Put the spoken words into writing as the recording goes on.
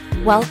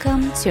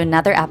Welcome to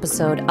another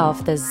episode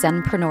of the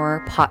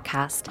Zenpreneur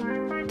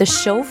podcast, the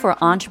show for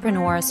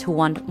entrepreneurs who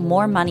want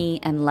more money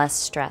and less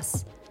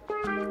stress.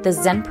 The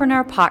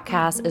Zenpreneur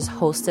podcast is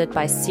hosted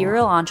by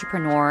serial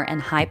entrepreneur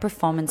and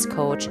high-performance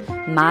coach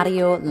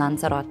Mario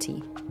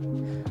Lanzarotti.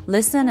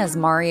 Listen as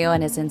Mario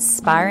and his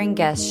inspiring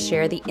guests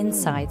share the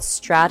insights,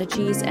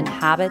 strategies, and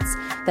habits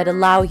that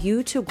allow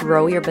you to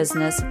grow your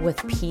business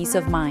with peace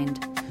of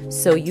mind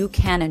so you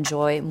can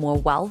enjoy more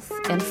wealth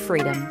and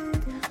freedom.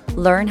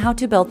 Learn how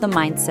to build the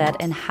mindset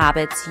and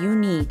habits you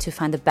need to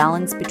find the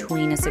balance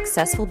between a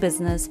successful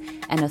business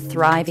and a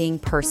thriving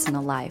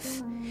personal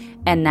life.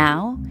 And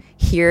now,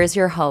 here is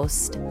your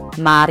host,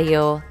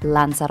 Mario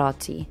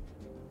Lanzarotti.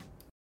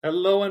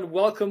 Hello and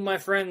welcome, my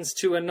friends,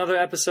 to another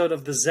episode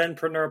of the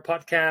Zenpreneur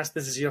podcast.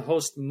 This is your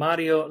host,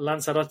 Mario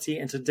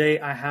Lanzarotti, and today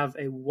I have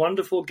a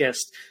wonderful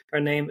guest. Her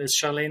name is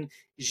Charlene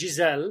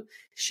Giselle.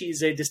 She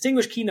is a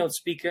distinguished keynote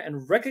speaker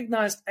and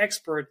recognized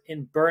expert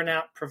in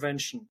burnout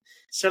prevention,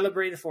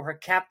 celebrated for her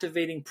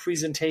captivating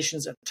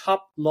presentations at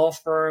top law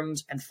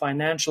firms and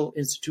financial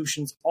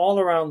institutions all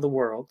around the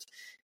world.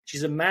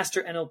 She's a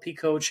master NLP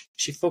coach.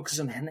 She focuses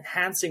on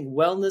enhancing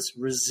wellness,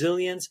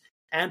 resilience,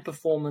 and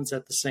performance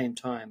at the same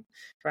time.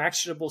 Her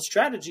actionable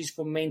strategies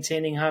for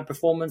maintaining high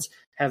performance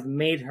have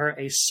made her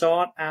a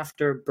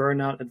sought-after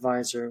burnout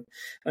advisor,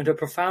 and her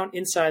profound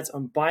insights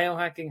on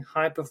biohacking,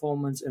 high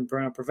performance, and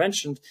burnout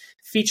prevention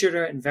featured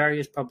her in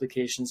various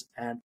publications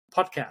and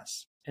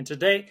podcasts. And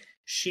today,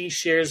 she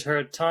shares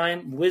her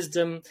time,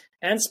 wisdom,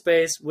 and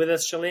space with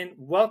us. Charlene,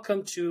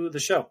 welcome to the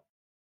show.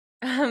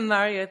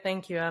 Mario,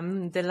 thank you.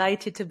 I'm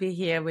delighted to be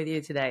here with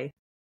you today.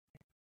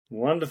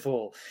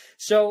 Wonderful.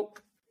 So,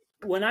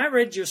 when I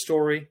read your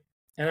story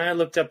and I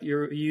looked up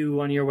you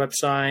on your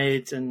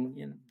website,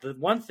 and the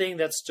one thing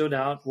that stood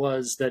out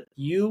was that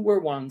you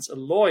were once a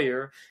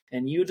lawyer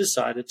and you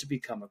decided to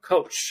become a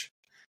coach.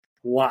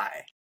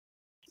 Why?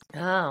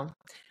 Oh,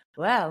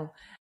 well,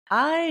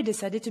 I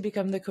decided to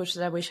become the coach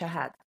that I wish I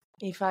had.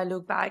 If I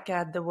look back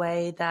at the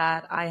way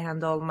that I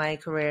handled my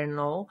career in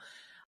law,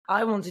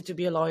 I wanted to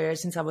be a lawyer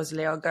since I was a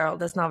little girl.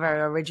 That's not very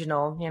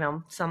original. You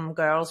know, some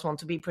girls want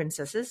to be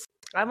princesses.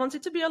 I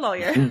wanted to be a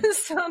lawyer.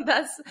 So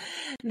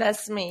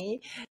that's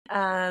me.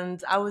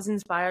 And I was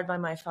inspired by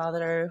my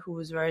father, who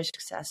was very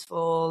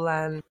successful,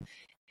 and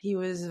he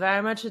was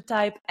very much a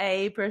type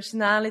A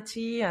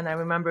personality. And I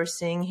remember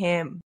seeing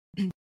him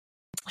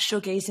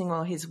showcasing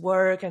all his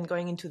work and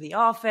going into the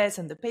office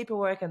and the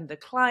paperwork and the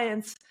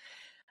clients.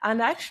 And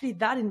actually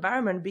that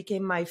environment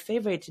became my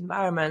favorite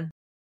environment.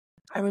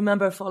 I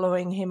remember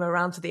following him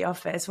around to the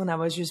office when I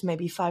was just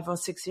maybe 5 or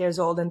 6 years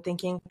old and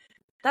thinking,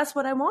 that's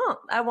what I want.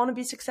 I want to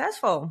be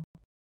successful.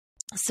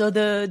 So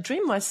the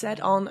dream was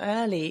set on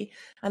early,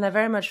 and I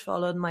very much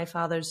followed my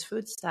father's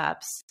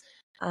footsteps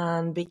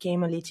and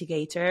became a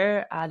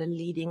litigator at a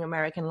leading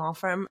American law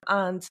firm.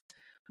 And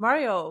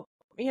Mario,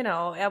 you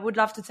know, I would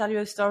love to tell you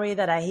a story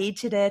that I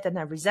hated it and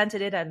I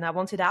resented it and I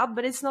wanted out,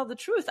 but it's not the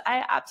truth.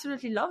 I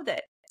absolutely loved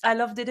it. I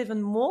loved it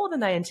even more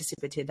than I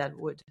anticipated I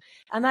would.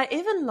 And I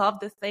even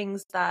loved the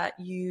things that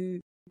you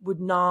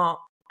would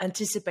not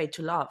anticipate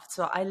to love.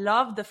 So I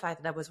loved the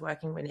fact that I was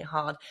working really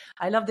hard.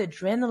 I loved the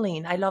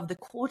adrenaline. I loved the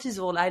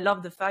cortisol. I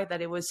loved the fact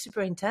that it was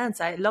super intense.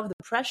 I loved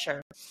the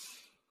pressure.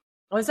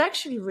 I was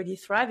actually really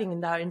thriving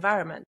in that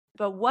environment.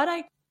 But what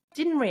I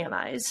didn't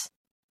realize,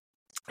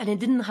 and it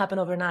didn't happen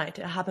overnight,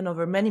 it happened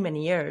over many,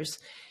 many years,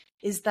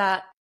 is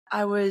that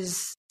I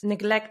was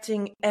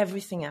neglecting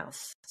everything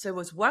else. So it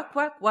was work,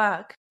 work,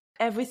 work,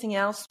 everything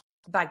else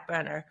back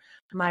burner.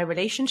 My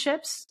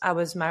relationships, I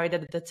was married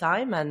at the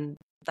time, and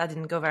that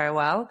didn't go very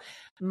well.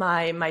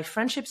 My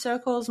friendship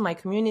circles, my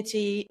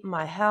community,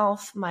 my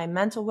health, my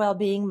mental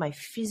well-being, my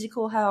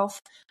physical health.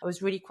 I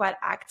was really quite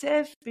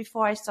active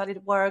before I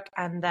started work.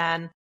 And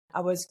then I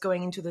was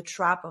going into the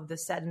trap of the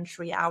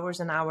sedentary hours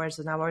and hours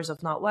and hours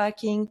of not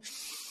working.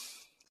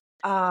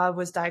 I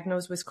was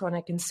diagnosed with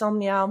chronic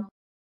insomnia,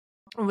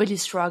 really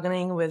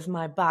struggling with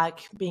my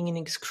back being in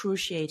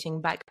excruciating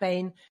back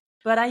pain.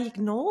 But I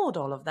ignored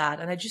all of that.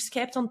 And I just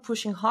kept on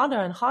pushing harder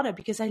and harder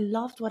because I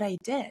loved what I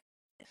did.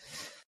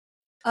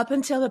 Up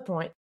until the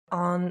point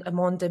on a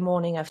Monday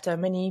morning, after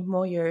many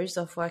more years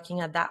of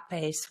working at that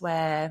pace,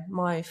 where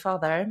my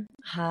father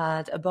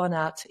had a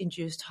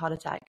burnout-induced heart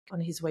attack on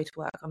his way to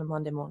work on a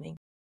Monday morning.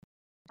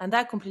 And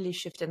that completely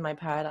shifted my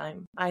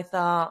paradigm. I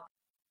thought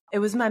it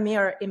was my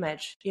mirror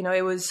image. You know,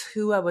 it was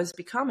who I was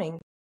becoming.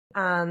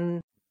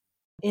 And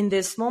in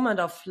this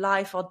moment of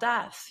life or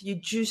death, you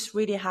just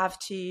really have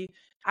to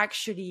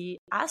actually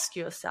ask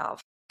yourself,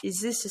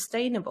 is this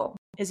sustainable?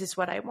 Is this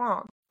what I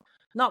want?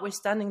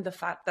 Notwithstanding the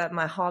fact that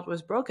my heart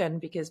was broken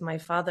because my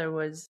father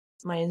was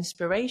my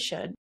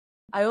inspiration,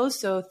 I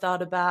also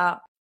thought about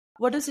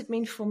what does it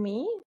mean for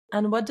me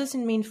and what does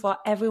it mean for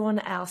everyone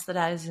else that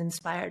has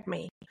inspired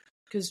me?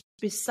 Because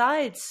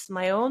besides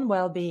my own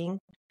well-being,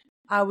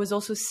 I was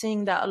also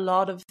seeing that a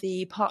lot of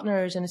the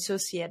partners and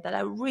associates that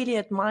I really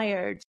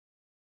admired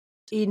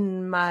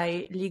in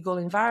my legal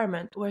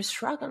environment were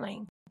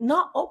struggling,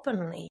 not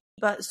openly,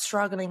 but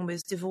struggling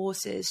with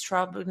divorces,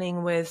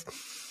 struggling with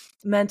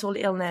mental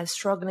illness,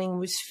 struggling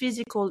with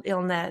physical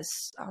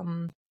illness.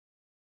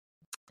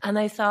 And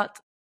I thought,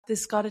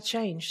 this got to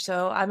change.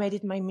 So I made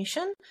it my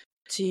mission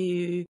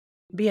to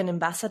be an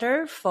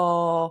ambassador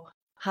for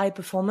high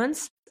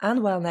performance and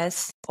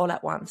wellness all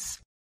at once.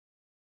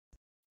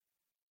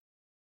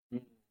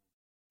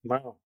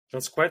 Wow,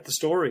 that's quite the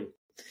story.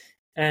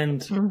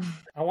 And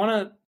I want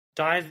to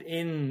dive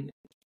in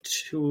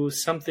to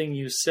something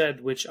you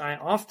said, which I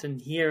often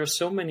hear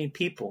so many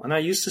people, and I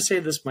used to say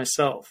this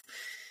myself.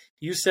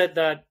 You said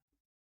that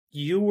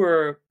you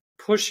were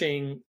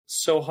pushing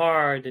so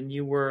hard and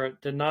you were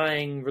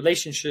denying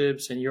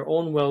relationships and your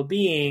own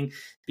well-being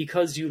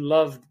because you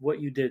loved what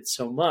you did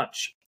so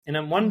much. And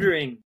I'm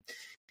wondering,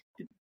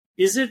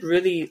 is it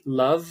really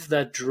love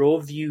that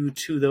drove you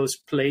to those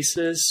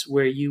places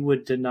where you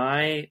would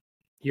deny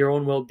your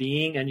own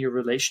well-being and your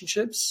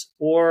relationships?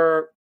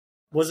 Or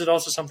was it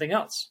also something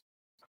else?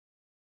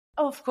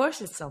 Oh, of course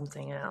it's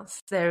something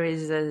else. There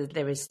is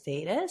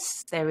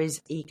status, there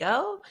is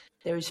ego,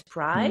 there is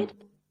pride.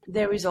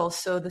 There is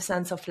also the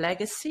sense of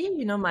legacy.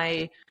 You know,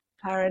 my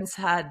parents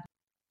had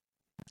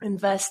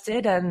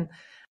invested and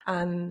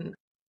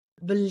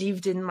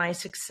believed in my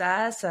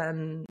success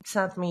and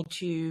sent me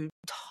to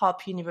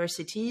top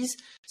universities.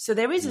 So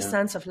there is a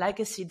sense of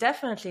legacy,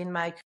 definitely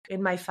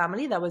in my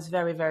family, that was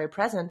very, very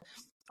present,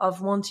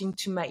 of wanting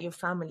to make your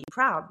family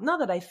proud. Not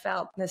that I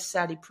felt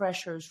necessarily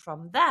pressures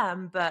from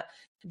them, but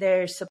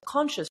there's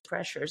subconscious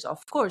pressures, of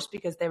course,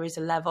 because there is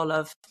a level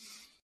of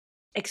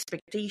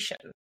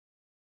expectation.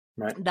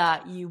 Right.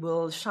 That you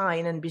will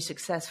shine and be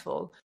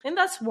successful. And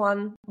that's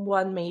one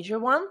major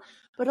one.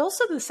 But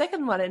also the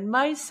second one, it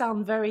might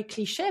sound very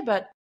cliche,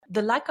 but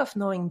the lack of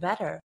knowing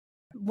better.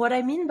 What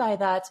I mean by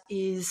that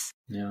is,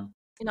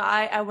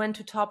 I went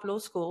to top law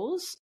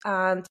schools,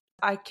 and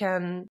I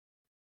can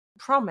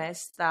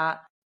promise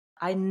that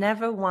I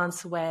never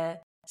once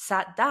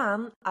sat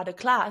down at a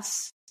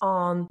class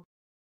on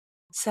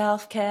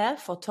self-care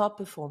for top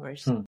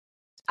performers.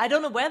 I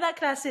don't know where that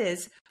class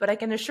is, but I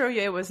can assure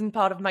you it wasn't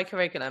part of my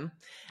curriculum.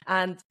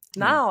 And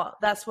now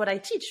that's what I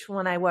teach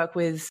when I work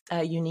with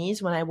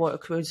unis, when I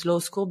work with law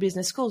school,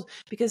 business schools,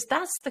 because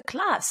that's the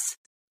class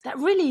that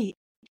really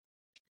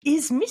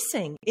is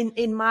missing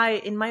in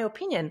my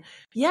opinion.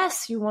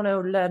 Yes, you want to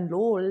learn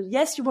law.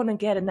 Yes, you want to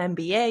get an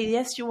MBA.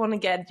 Yes, you want to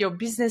get your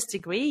business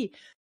degree,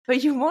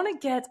 but you want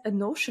to get a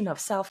notion of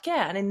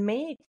self-care. And it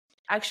may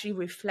actually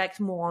reflect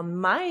more on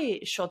my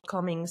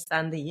shortcomings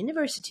than the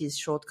university's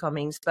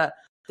shortcomings. But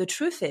the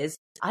truth is,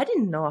 I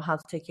didn't know how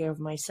to take care of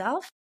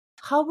myself.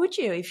 How would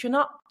you if you're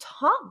not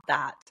taught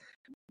that?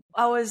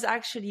 I was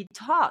actually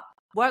taught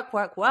work,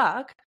 work,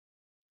 work.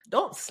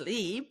 Don't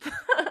sleep.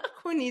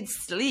 Who needs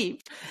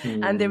sleep?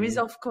 And there is,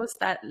 of course,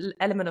 that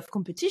element of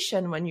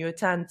competition when you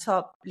attend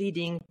top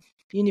leading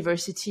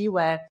university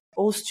where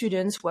all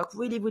students work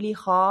really, really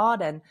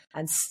hard and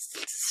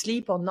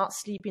sleep or not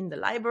sleep in the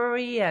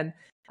library and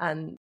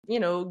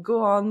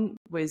go on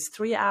with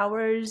 3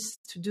 hours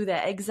to do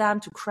their exam,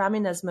 to cram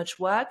in as much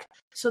work.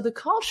 So the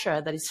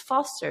culture that is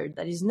fostered,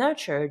 that is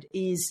nurtured,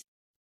 is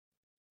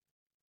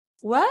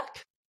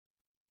work,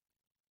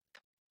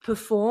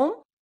 perform,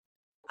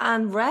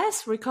 and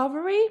rest,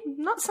 recovery,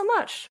 not so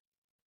much.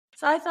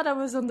 So I thought I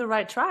was on the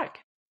right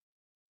track.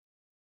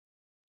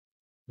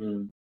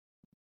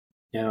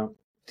 Yeah.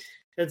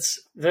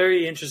 It's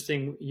very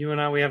interesting. You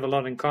and I, we have a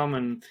lot in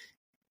common,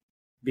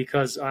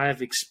 because I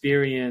have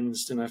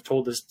experienced, and I've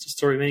told this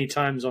story many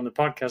times on the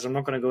podcast, I'm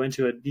not going to go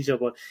into it in detail,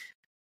 but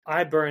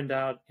I burned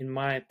out in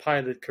my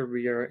pilot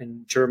career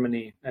in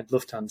Germany at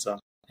Lufthansa.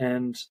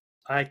 And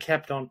I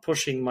kept on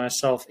pushing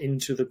myself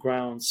into the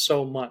ground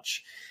so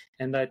much.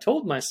 And I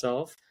told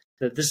myself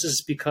that this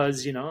is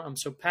because, I'm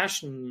so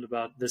passionate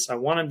about this. I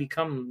want to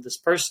become this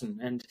person.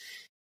 And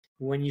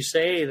when you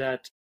say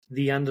that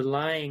the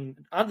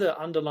other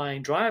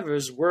underlying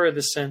drivers were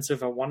the sense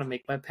of, I want to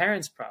make my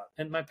parents proud.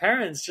 And my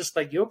parents, just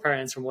like your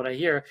parents, from what I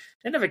hear,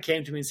 they never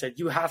came to me and said,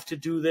 you have to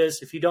do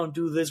this. If you don't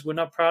do this, we're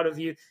not proud of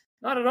you.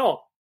 Not at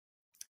all.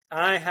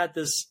 I had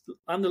this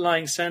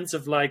underlying sense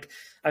of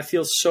I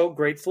feel so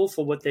grateful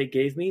for what they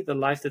gave me, the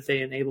life that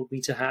they enabled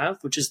me to have,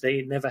 which is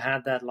they never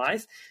had that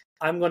life.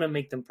 I'm going to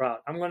make them proud.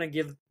 I'm going to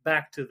give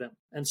back to them.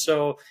 And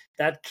so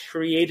that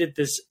created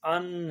this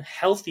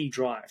unhealthy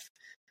drive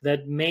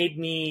that made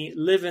me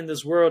live in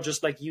this world,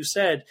 just like you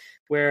said,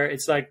 where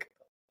it's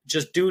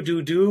just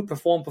do,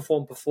 perform.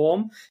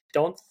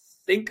 Don't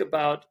think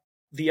about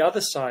the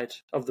other side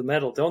of the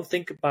medal. Don't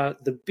think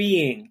about the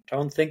being.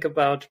 Don't think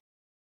about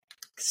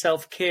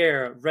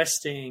self-care,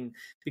 resting,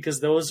 because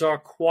those are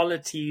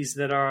qualities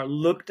that are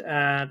looked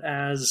at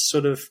as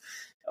sort of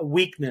a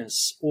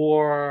weakness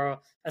or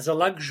as a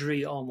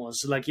luxury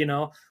almost.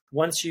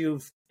 Once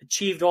you've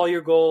achieved all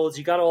your goals,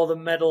 you got all the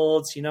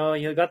medals, you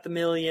got the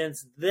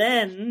millions,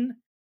 then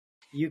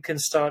you can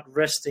start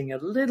resting a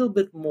little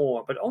bit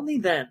more, but only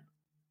then.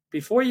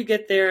 Before you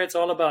get there, it's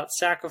all about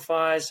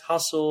sacrifice,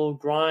 hustle,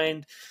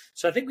 grind.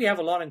 So I think we have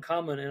a lot in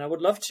common, and I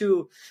would love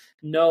to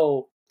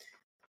know,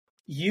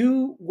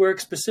 you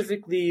work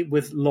specifically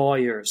with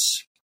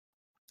lawyers.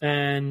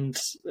 and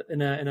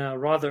in a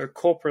rather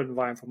corporate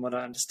environment, from what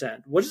I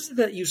understand. What is it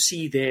that you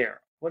see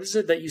there? What is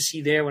it that you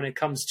see there when it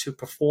comes to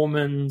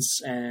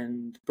performance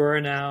and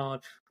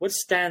burnout? What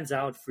stands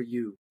out for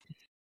you?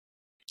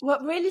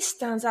 What really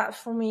stands out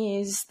for me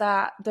is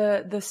that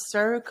the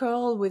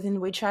circle within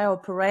which I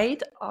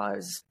operate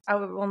is, I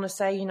would want to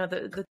say,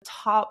 the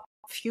top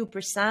few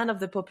percent of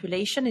the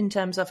population in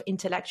terms of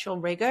intellectual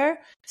rigor,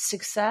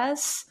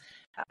 success,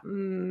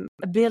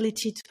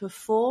 ability to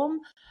perform,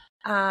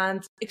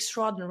 and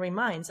extraordinary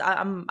minds.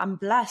 I'm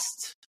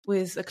blessed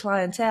with a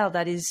clientele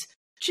that is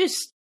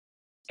just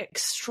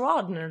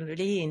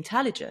extraordinarily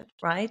intelligent,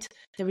 right?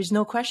 There is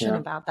no question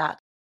about that.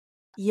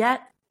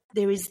 Yet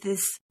there is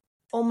this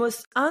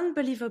almost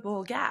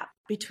unbelievable gap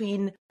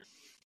between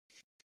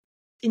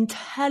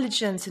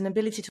intelligence and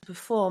ability to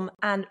perform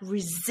and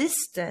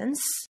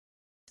resistance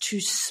to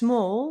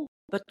small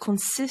but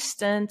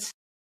consistent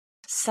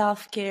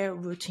self-care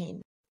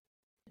routine.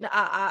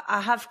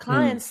 I have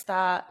clients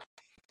that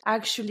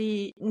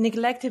actually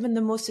neglect even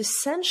the most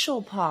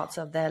essential parts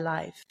of their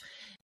life.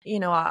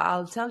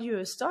 I'll tell you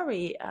a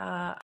story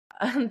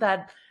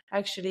that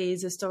actually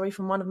is a story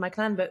from one of my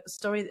clients, but a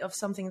story of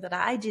something that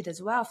I did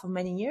as well for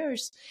many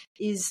years,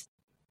 is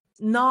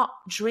not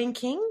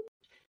drinking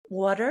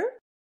water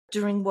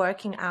during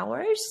working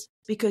hours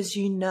because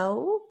you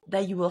know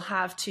that you will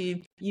have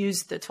to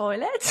use the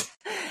toilet.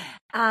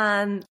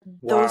 And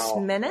those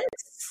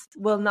minutes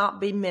will not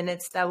be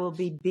minutes that will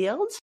be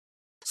billed.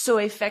 So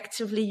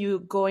effectively, you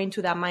go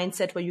into that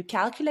mindset where you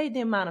calculate the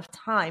amount of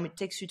time it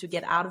takes you to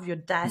get out of your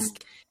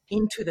desk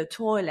into the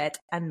toilet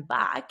and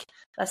back.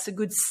 That's a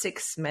good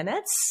 6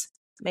 minutes,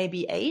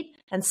 maybe 8.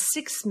 And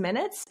 6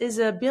 minutes is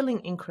a billing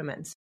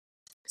increment.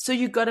 So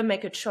you got to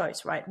make a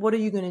choice, right? What are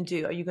you going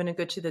to do? Are you going to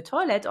go to the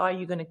toilet, or are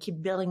you going to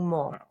keep billing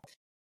more?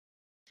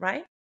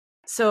 Right?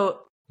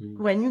 So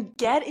when you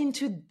get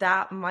into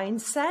that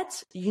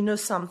mindset,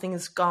 something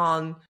is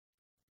gone.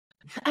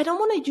 I don't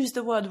want to use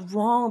the word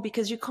wrong,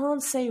 because you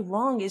can't say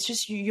wrong. It's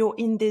just you're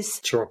in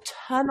this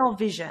tunnel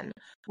vision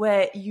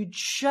where you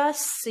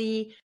just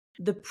see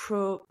the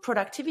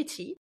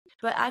productivity,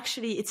 but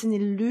actually it's an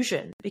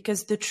illusion,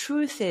 because the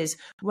truth is,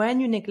 when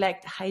you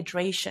neglect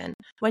hydration,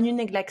 when you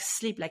neglect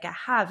sleep, like I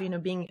have,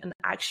 being an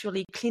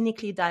actually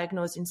clinically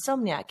diagnosed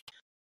insomniac,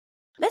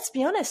 let's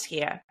be honest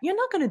here, you're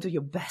not going to do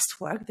your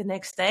best work the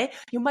next day.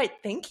 You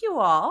might think you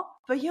are,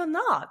 but you're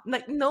not.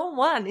 Like, no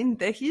one in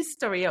the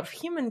history of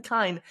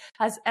humankind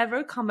has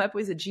ever come up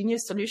with a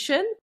genius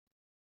solution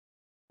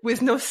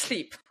with no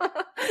sleep.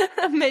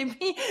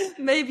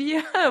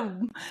 maybe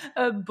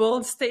a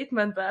bold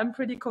statement, but I'm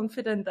pretty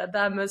confident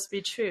that must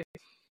be true.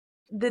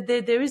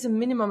 There is a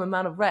minimum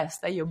amount of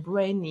rest that your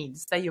brain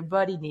needs, that your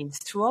body needs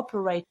to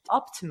operate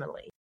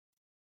optimally.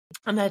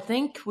 And I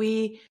think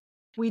we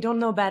don't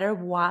know better.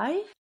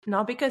 Why?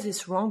 Not because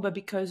it's wrong, but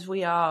because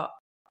we are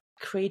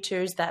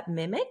creatures that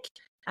mimic,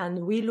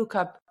 and we look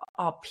up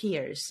our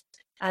peers.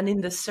 And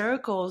in the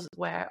circles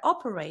where I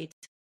operate,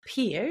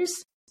 peers,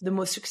 the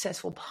most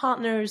successful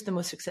partners, the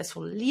most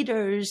successful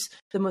leaders,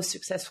 the most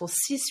successful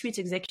C-suite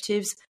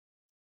executives,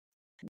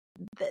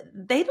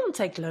 they don't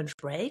take lunch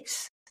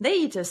breaks. They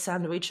eat a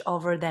sandwich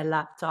over their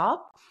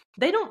laptop.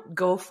 They don't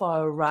go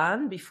for a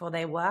run before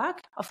they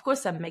work. Of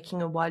course, I'm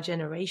making a wild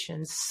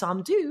generation.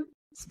 Some do,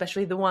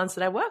 especially the ones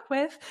that I work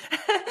with.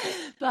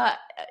 But,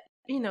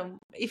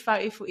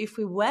 if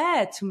we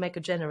were to make a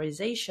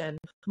generalization,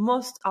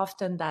 most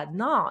often than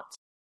not,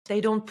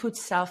 they don't put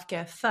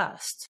self-care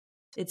first.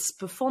 It's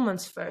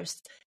performance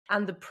first.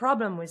 And the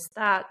problem with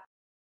that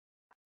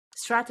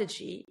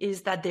strategy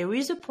is that there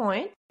is a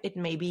point, it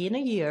may be in a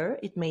year,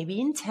 it may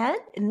be in 10,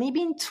 it may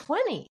be in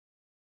 20,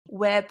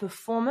 where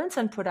performance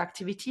and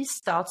productivity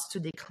starts to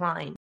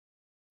decline.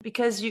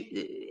 Because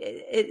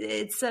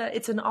it's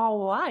an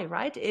ROI,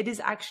 right? It is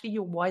actually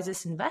your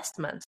wisest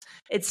investment.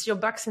 It's your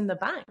bucks in the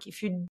bank.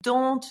 If you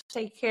don't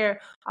take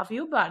care of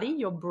your body,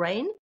 your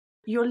brain,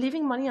 you're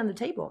leaving money on the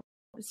table.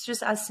 It's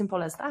just as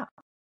simple as that.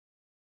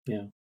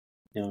 Yeah.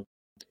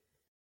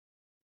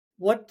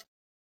 What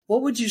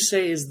would you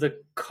say is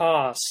the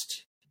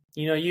cost?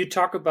 You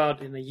talk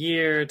about in a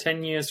year,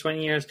 10 years,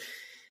 20 years,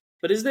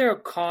 but is there a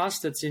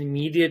cost that's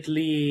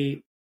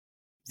immediately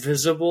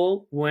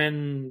visible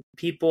when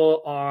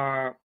people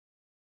are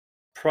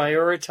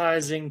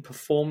prioritizing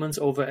performance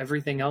over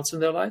everything else in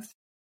their life?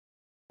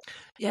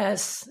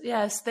 Yes.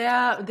 There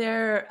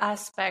are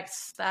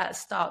aspects that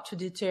start to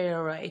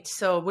deteriorate.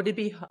 So would it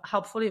be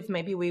helpful if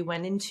maybe we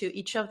went into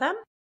each of them?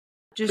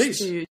 Just Please.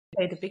 To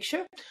paint the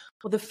picture.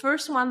 Well, the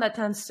first one that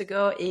tends to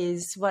go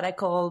is what I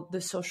call the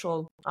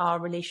social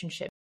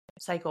relationship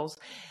cycles.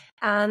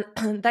 And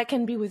that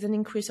can be with an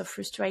increase of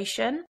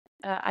frustration,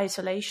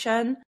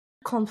 isolation,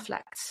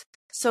 conflicts.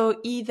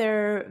 So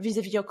either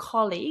vis-a-vis your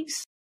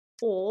colleagues,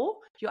 or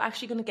you're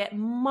actually going to get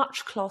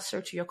much closer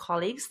to your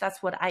colleagues.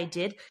 That's what I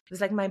did. It was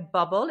like my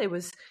bubble. It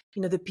was,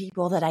 the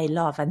people that I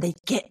love, and they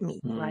get me,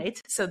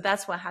 right? So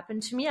that's what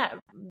happened to me. I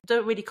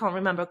can't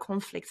remember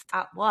conflicts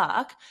at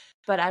work,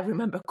 but I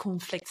remember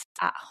conflicts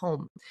at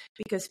home,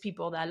 because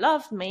people that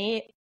loved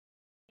me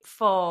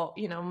for,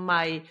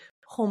 my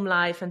home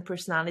life and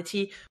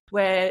personality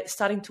were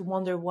starting to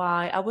wonder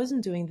why I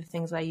wasn't doing the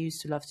things I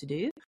used to love to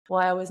do,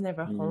 why I was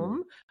never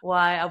home,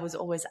 why I was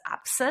always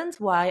absent,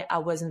 why I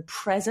wasn't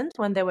present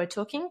when they were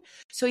talking.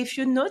 So if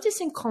you're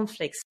noticing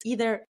conflicts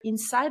either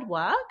inside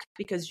work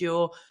because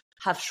you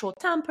have short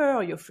temper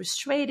or you're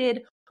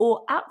frustrated,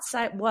 or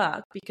outside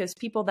work because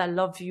people that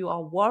love you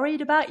are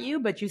worried about you,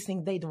 but you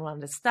think they don't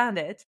understand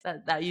it.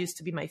 That used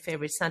to be my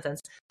favorite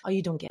sentence. Oh,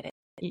 you don't get it.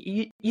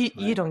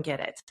 You don't get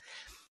it.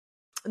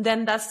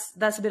 Then that's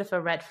a bit of a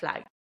red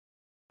flag.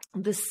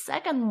 The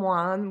second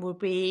one would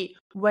be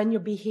when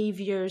your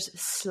behaviors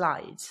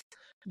slide.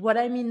 What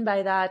I mean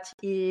by that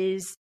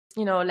is,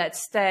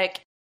 let's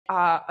take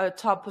a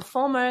top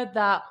performer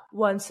that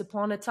once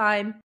upon a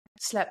time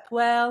slept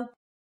well,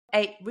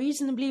 ate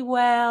reasonably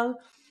well,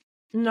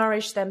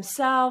 nourished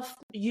themselves,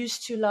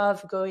 used to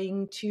love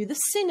going to the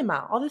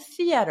cinema or the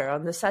theater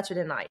on the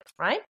Saturday night,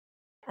 right?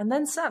 And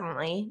then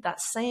suddenly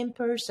that same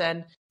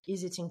person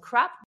is eating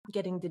crap,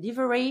 getting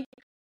delivery,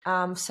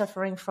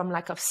 suffering from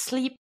lack of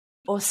sleep,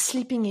 or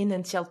sleeping in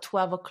until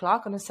 12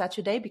 o'clock on a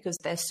Saturday because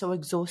they're so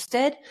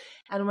exhausted.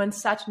 And when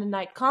Saturday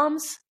night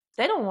comes,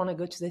 they don't want to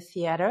go to the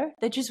theater.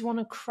 They just want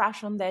to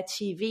crash on their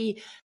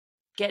TV,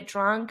 get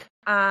drunk,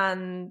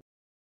 and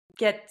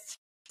get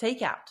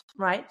takeout,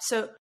 right?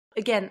 So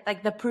again,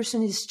 like the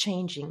person is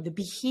changing, the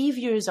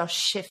behaviors are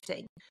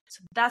shifting.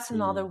 So that's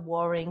another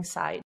worrying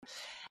side.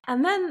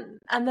 And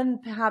then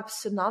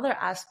perhaps another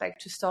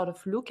aspect to sort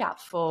of look out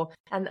for,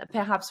 and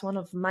perhaps one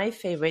of my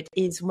favorite,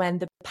 is when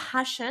the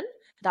passion,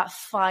 that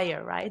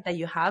fire, right, that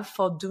you have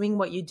for doing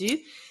what you do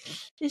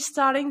is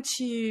starting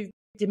to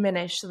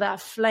diminish. So that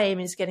flame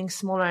is getting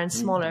smaller and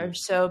smaller.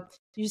 So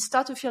you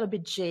start to feel a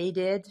bit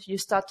jaded. You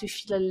start to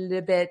feel a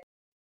little bit,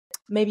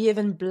 maybe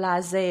even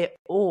blasé,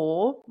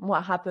 or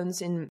what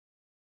happens in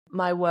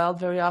my world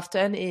very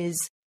often is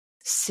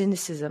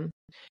cynicism.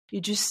 You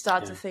just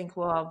start to think,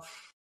 well,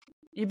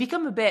 you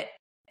become a bit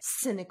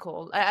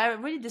cynical. I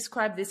really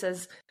describe this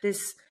as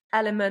this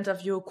element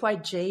of you're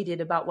quite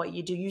jaded about what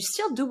you do. You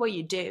still do what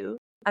you do.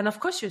 And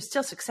of course, you're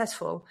still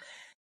successful.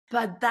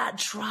 But that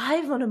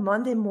drive on a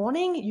Monday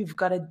morning, you've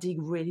got to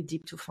dig really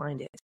deep to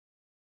find it.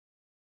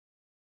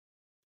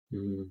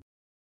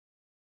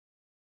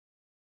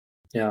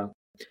 Yeah.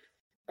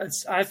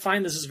 I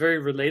find this is very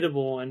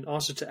relatable. And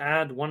also to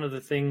add, one of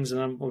the things,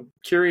 and I'm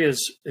curious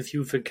if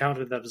you've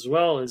encountered that as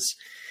well, is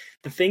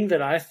the thing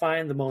that I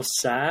find the most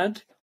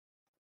sad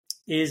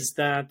is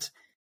that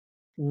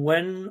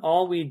when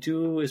all we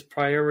do is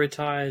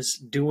prioritize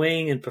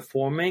doing and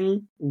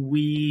performing,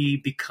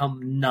 we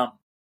become numb.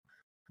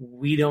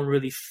 We don't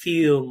really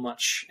feel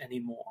much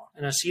anymore.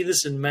 And I see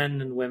this in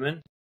men and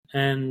women.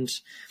 And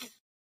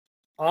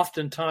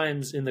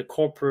oftentimes in the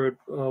corporate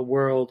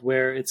world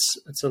where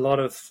it's a lot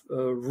of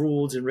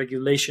rules and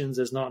regulations,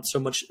 there's not so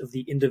much of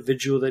the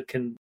individual that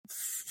can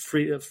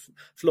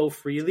flow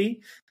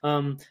freely.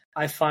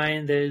 I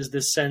find there's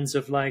this sense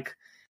of like,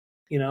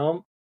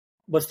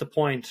 what's the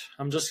point?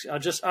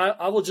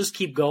 I will just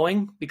keep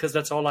going because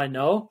that's all I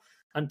know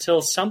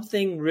until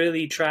something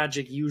really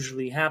tragic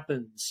usually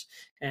happens.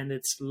 And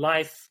it's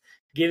life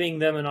giving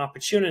them an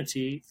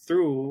opportunity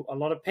through a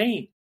lot of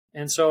pain.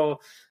 And so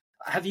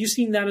have you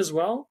seen that as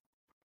well?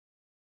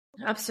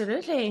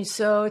 Absolutely.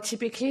 So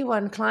typically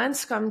when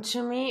clients come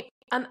to me,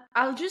 and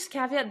I'll just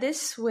caveat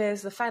this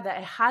with the fact that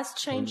it has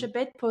changed a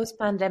bit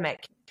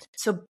post-pandemic.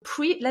 So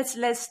let's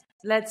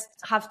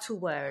have two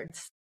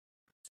words.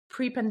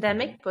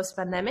 Pre-pandemic,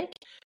 post-pandemic.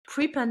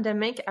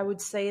 Pre-pandemic, I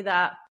would say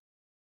that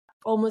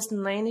almost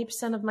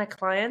 90% of my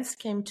clients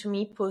came to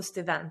me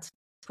post-event.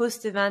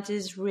 Post-event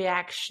is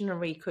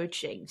reactionary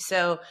coaching.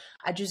 So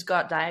I just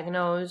got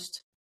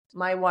diagnosed.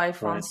 My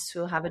wife wants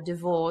to have a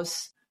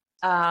divorce.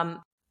 My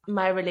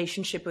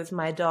relationship with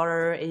my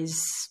daughter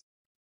is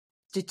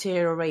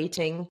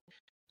deteriorating.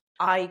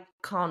 I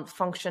can't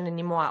function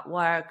anymore at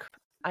work.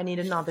 I need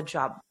another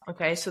job.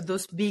 Okay. So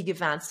those big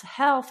events,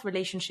 health,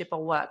 relationship,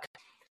 or work.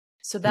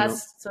 So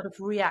that's sort of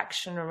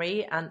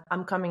reactionary. And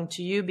I'm coming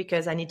to you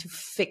because I need to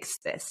fix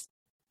this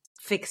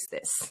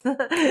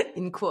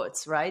in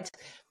quotes, right?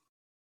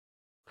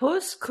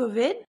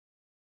 Post-COVID,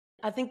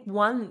 I think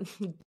one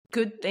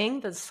good thing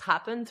that's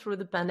happened through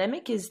the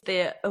pandemic is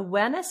the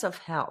awareness of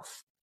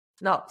health.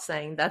 Not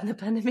saying that the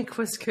pandemic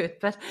was good,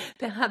 but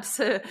perhaps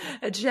a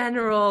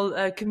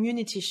general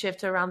community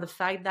shift around the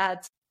fact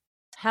that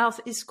health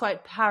is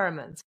quite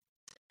paramount.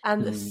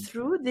 And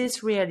through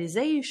this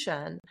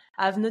realization,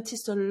 I've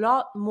noticed a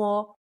lot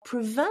more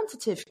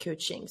preventative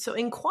coaching. So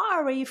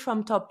inquiry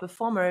from top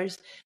performers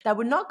that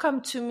would not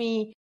come to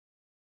me,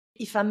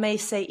 if I may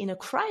say, in a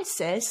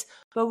crisis,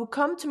 but would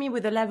come to me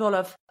with a level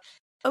of,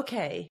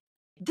 okay,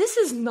 this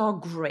is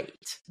not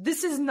great.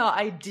 This is not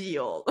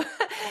ideal.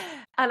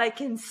 And I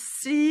can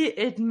see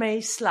it may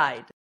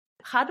slide.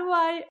 How do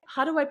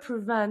I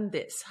prevent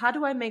this? How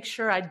do I make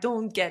sure I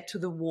don't get to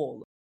the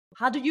wall?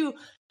 How do you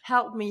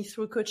help me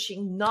through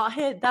coaching not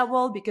hit that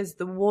wall because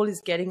the wall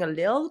is getting a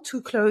little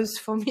too close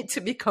for me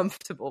to be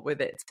comfortable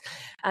with it?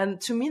 And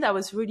to me, that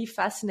was really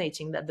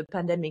fascinating that the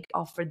pandemic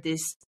offered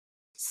this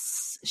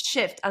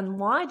shift. And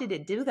why did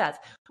it do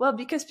that? Well,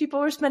 because people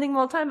were spending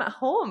more time at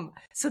home.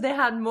 So they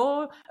had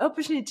more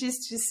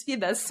opportunities to see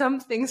that some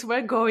things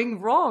were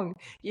going wrong.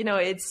 You know,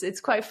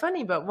 it's quite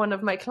funny, but one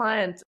of my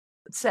clients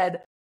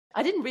said,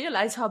 I didn't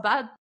realize how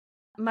bad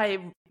my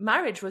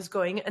marriage was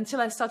going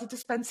until I started to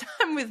spend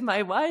time with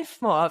my wife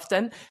more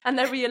often. And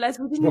I realized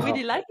we didn't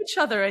really like each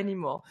other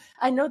anymore.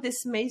 I know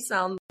this may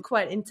sound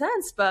quite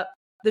intense, but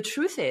the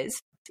truth is,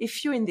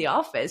 if you're in the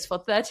office for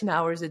 13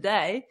 hours a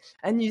day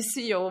and you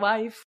see your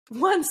wife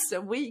once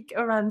a week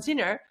around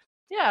dinner,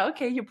 yeah,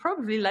 okay, you're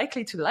probably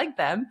likely to like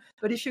them.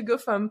 But if you go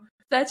from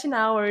 13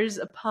 hours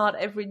apart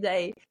every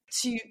day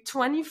to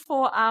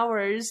 24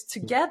 hours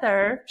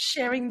together,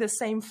 sharing the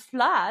same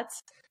flat,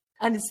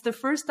 and it's the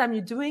first time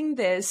you're doing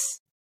this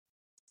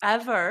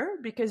ever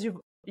because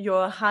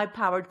you're a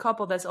high-powered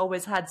couple that's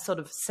always had sort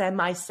of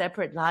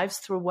semi-separate lives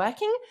through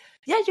working,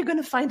 yeah, you're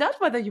going to find out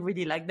whether you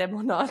really like them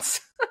or not.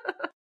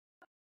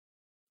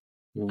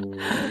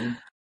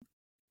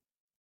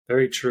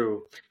 Very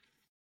true.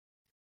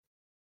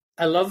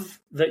 I love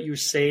that you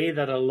say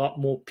that a lot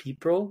more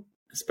people,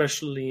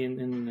 especially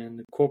in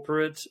the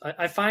corporate,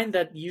 I find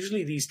that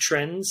usually these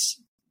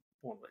trends,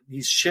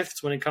 these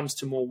shifts when it comes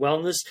to more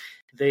wellness,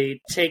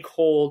 they take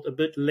hold a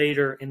bit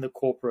later in the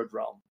corporate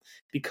realm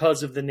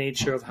because of the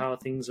nature of how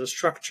things are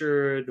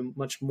structured,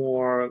 much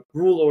more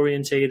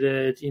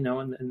rule-orientated, you know,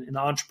 in the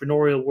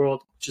entrepreneurial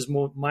world, which is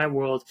more my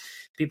world,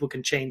 people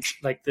can change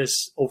like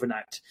this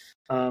overnight.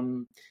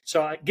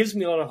 So it gives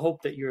me a lot of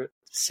hope that you're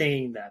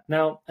saying that.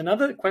 Now,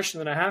 another question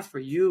that I have for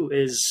you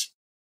is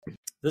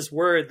this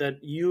word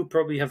that you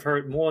probably have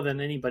heard more than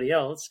anybody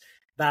else,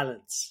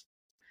 balance.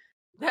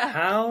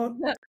 How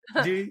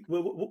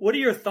what are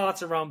your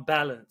thoughts around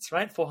balance,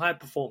 right, for high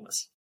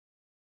performers?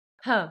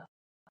 I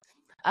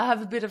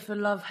have a bit of a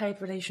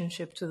love-hate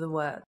relationship to the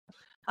word.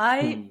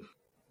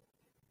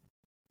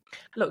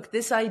 Look,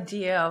 this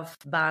idea of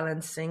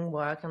balancing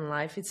work and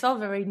life, it's all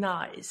very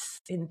nice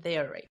in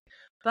theory,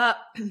 but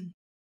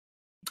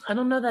I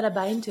don't know that I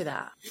buy into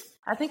that.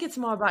 I think it's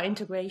more about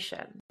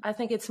integration. I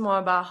think it's more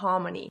about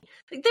harmony.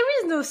 Like, there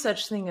is no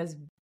such thing as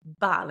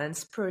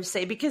balance per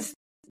se, because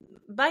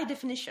by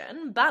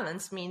definition,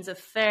 balance means a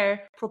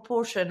fair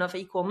proportion of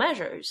equal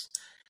measures.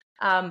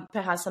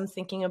 Perhaps I'm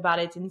thinking about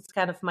it in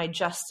kind of my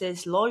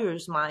justice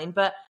lawyer's mind,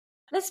 but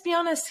let's be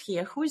honest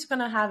here. Who is going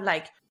to have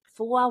like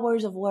 4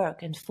 hours of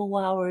work and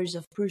 4 hours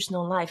of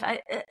personal life?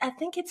 I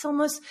think it's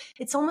almost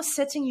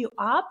setting you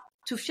up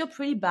to feel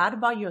pretty bad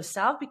about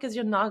yourself because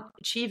you're not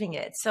achieving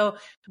it. So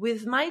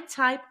with my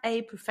type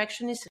A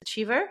perfectionist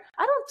achiever,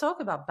 I don't talk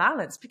about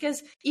balance,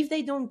 because if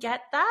they don't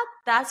get that,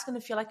 that's going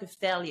to feel like a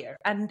failure.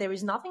 And there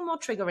is nothing more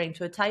triggering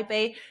to a type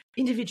A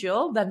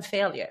individual than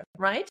failure,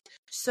 right?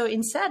 So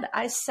instead,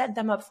 I set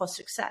them up for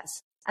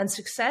success. And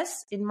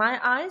success, in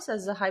my eyes,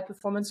 as a high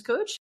performance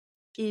coach,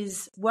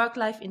 is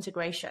work-life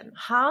integration.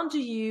 How do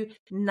you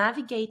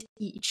navigate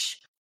each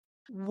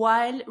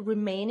while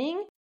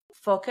remaining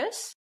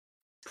focused,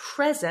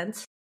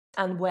 present,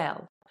 and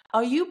well?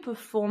 Are you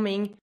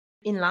performing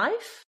in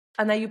life,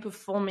 and are you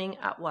performing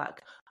at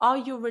work? Are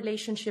your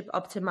relationship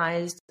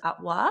optimized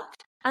at work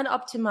and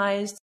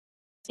optimized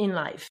in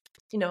life?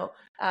 You know,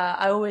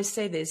 I always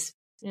say this.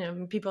 You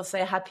know, people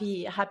say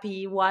happy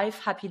wife,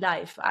 happy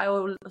life. I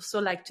also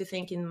like to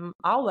think in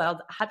our world,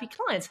 happy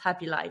clients,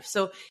 happy life.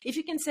 So if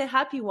you can say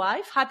happy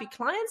wife, happy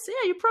clients,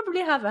 yeah, you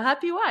probably have a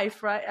happy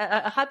wife, right?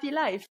 A happy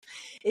life.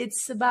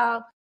 It's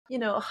about, you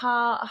know,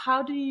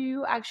 how do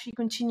you actually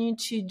continue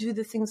to do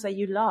the things that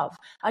you love?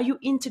 Are you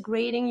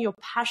integrating your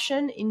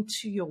passion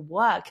into your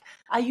work?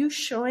 Are you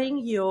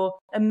showing your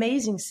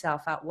amazing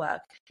self at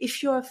work?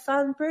 If you're a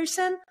fun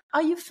person,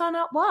 are you fun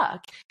at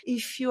work?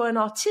 If you're an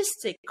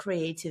artistic,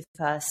 creative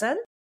person,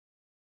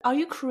 are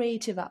you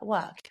creative at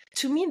work?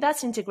 To me,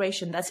 that's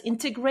integration. That's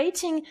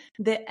integrating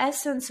the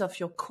essence of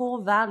your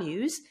core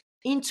values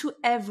into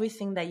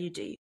everything that you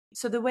do.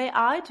 So the way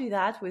I do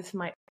that with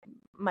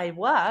my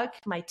work,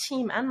 my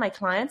team, and my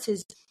clients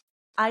is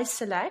I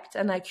select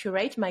and I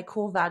curate my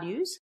core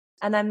values,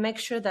 and I make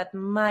sure that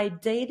my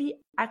daily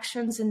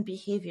actions and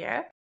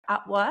behavior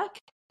at work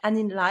and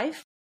in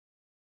life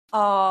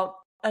are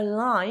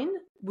aligned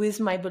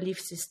with my belief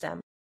system.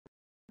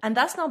 And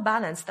that's not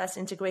balance, that's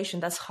integration,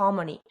 that's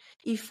harmony.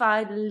 If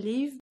I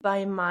live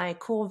by my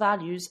core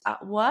values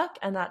at work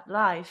and at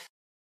life,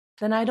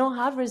 then I don't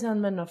have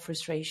resentment or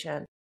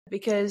frustration,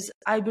 because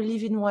I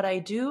believe in what I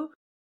do,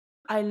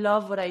 I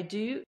love what I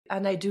do,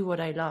 and I do what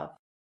I love.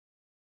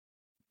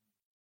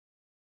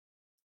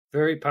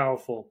 Very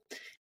powerful.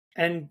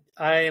 And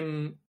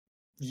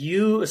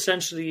you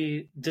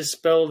essentially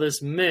dispel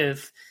this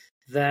myth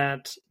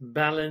that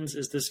balance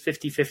is this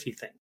 50-50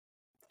 thing.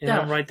 And yeah.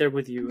 I'm right there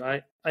with you.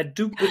 I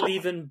do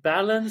believe in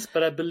balance,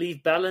 but I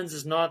believe balance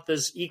is not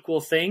this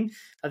equal thing.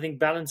 I think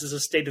balance is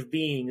a state of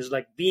being. It's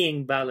like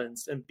being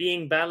balanced, and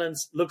being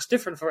balanced looks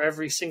different for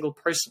every single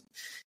person.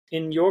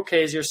 In your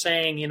case, you're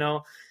saying, you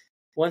know,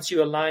 once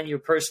you align your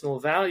personal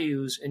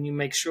values and you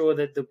make sure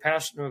that the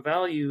personal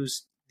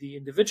values, the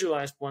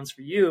individualized ones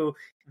for you,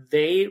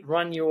 they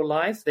run your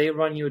life, they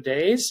run your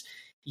days,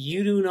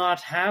 you do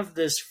not have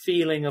this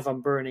feeling of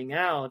I'm burning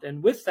out.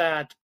 And with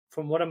that,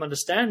 from what I'm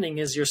understanding,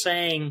 is you're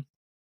saying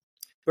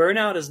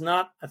burnout is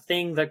not a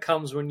thing that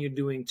comes when you're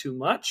doing too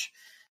much,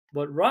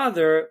 but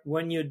rather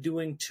when you're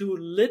doing too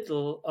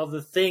little of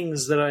the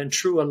things that are in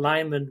true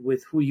alignment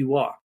with who you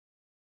are.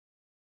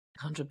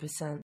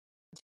 100%.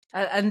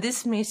 And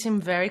this may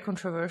seem very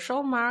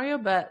controversial, Mario,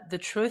 but the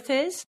truth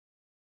is,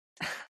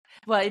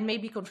 well, it may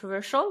be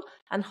controversial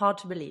and hard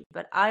to believe,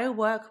 but I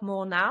work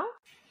more now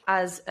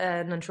as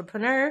an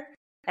entrepreneur,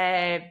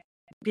 a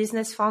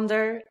business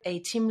founder, a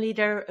team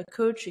leader, a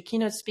coach, a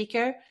keynote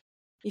speaker.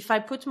 If I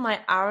put my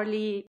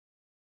hourly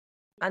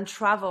and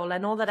travel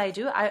and all that I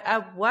do,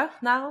 I work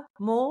now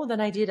more than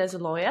I did as a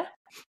lawyer.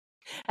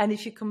 And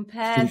if you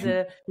compare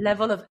the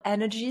level of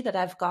energy that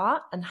I've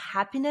got and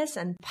happiness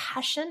and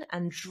passion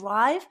and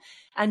drive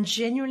and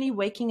genuinely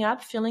waking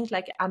up feeling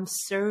like I'm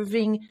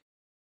serving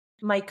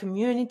my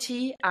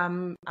community,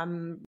 I'm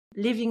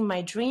living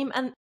my dream.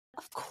 And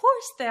of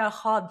course there are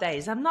hard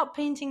days. I'm not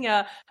painting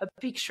a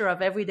picture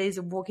of every day is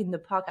a walk in the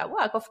park at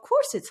work. Of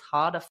course it's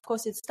hard. Of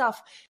course it's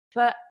tough.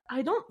 But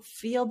I don't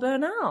feel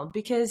burnout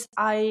because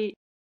I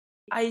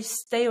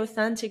stay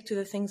authentic to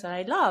the things that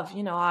I love.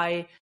 You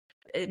know,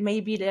 it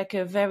may be like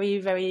a very,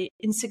 very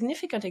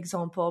insignificant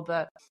example,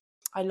 but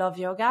I love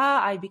yoga.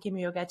 I became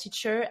a yoga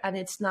teacher and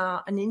it's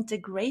now an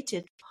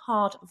integrated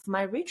part of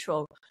my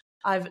ritual.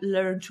 I've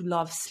learned to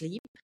love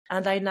sleep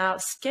and I now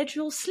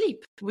schedule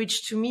sleep,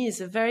 which to me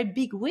is a very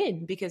big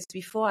win because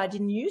before I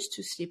didn't used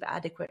to sleep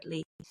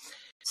adequately.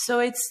 So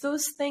it's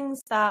those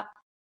things that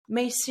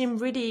may seem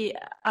really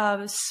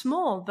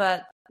small,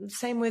 but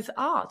same with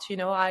art. You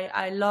know,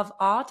 I love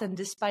art, and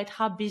despite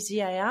how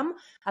busy I am,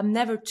 I'm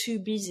never too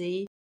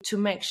busy to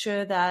make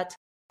sure that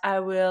I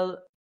will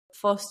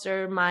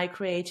foster my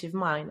creative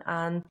mind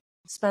and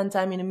spend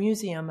time in a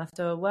museum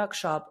after a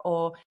workshop,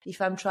 or if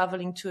I'm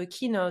traveling to a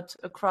keynote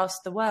across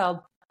the world,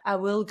 I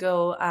will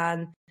go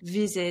and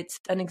visit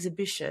an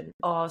exhibition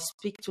or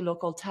speak to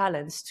local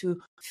talents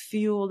to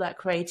fuel that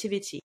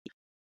creativity.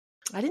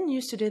 I didn't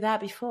used to do that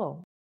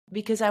before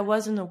because I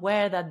wasn't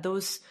aware that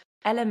those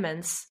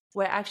elements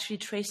were actually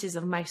traces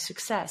of my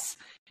success.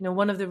 You know,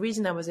 one of the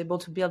reasons I was able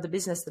to build the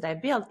business that I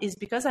built is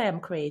because I am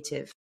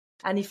creative.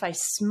 And if I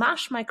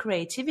smash my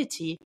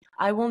creativity,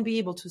 I won't be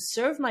able to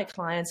serve my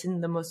clients in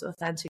the most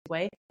authentic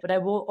way, but I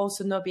will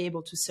also not be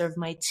able to serve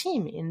my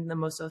team in the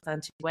most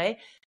authentic way.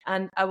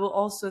 And I will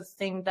also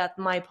think that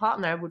my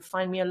partner would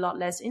find me a lot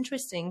less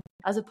interesting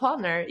as a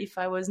partner if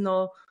I was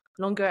no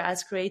longer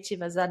as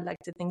creative as I'd like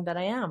to think that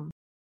I am.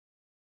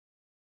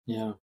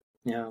 Yeah.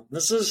 Yeah,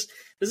 this is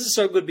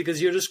so good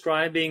because you're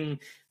describing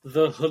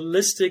the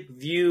holistic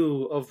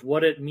view of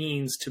what it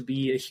means to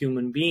be a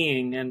human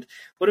being, and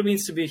what it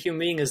means to be a human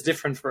being is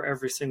different for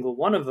every single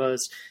one of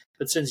us.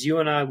 But since you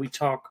and we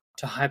talk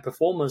to high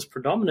performers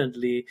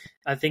predominantly,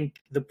 I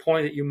think the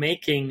point that you're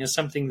making is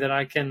something that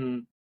I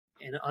can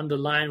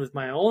underline with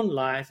my own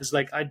life. Is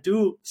like I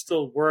do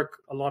still work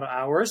a lot of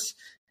hours,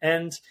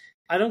 and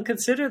I don't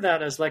consider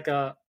that as like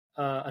a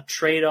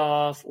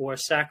trade-off or a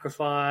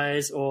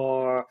sacrifice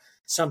or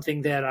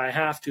something that I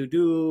have to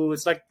do.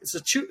 It's like it's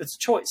a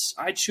choice.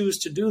 I choose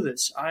to do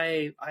this.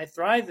 I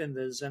thrive in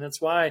this, and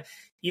it's why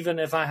even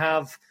if I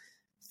have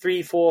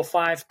 3, 4,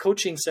 5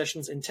 coaching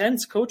sessions,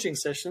 intense coaching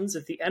sessions,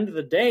 at the end of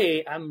the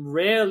day, I'm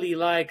rarely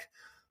like,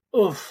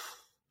 oh,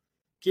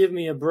 give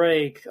me a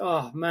break.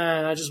 Oh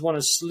man, I just want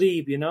to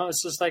sleep. You know,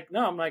 it's just like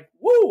no. I'm like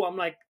woo.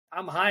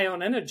 I'm high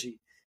on energy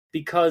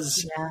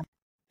because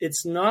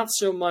it's not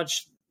so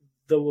much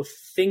the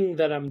thing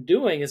that I'm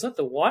doing. It's not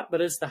the what,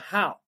 but it's the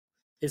how.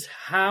 It's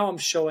how I'm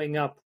showing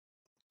up.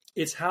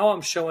 It's how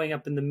I'm showing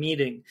up in the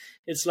meeting.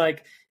 It's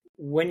like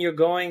when you're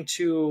going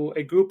to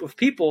a group of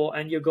people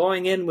and you're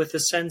going in with a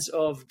sense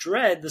of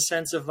dread, the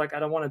sense of like, I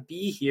don't want to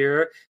be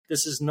here.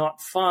 This is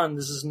not fun.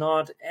 This is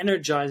not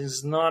energizing. This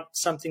is not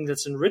something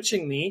that's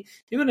enriching me.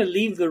 You're going to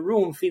leave the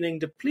room feeling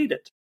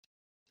depleted.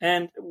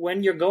 And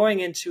when you're going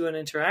into an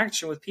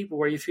interaction with people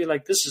where you feel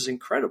like this is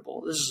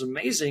incredible, this is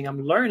amazing,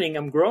 I'm learning,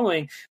 I'm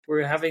growing,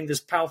 we're having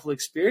this powerful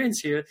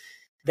experience here,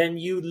 then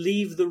you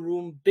leave the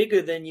room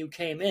bigger than you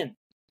came in.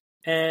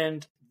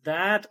 And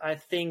that, I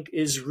think,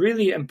 is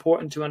really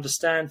important to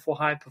understand for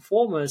high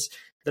performers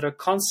that are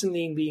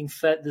constantly being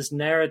fed this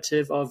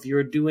narrative of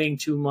you're doing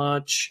too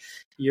much,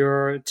 you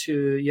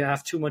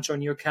have too much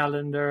on your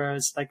calendar.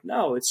 It's like,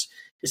 no, it's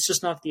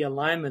just not the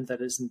alignment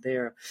that isn't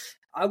there.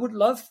 I would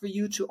love for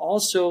you to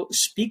also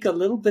speak a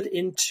little bit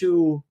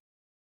into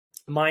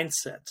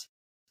mindset.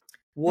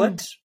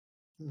 What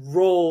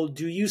role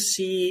do you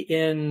see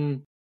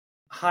in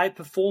high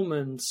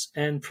performance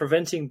and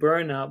preventing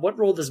burnout? What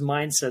role does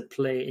mindset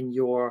play in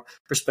your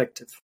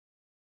perspective?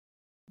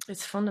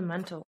 It's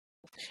fundamental.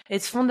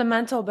 It's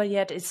fundamental, but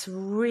yet it's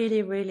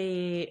really,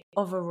 really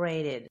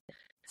overrated.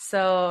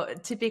 So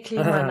typically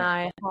when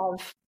I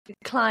have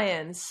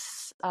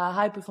clients,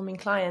 high-performing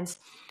clients,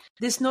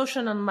 this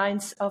notion of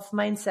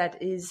mindset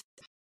is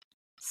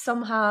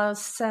somehow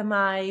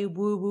semi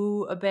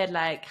woo-woo, a bit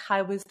like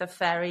high with the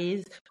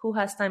fairies. Who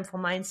has time for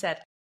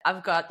mindset?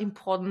 I've got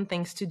important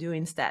things to do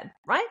instead,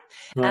 right?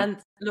 Right. And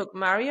look,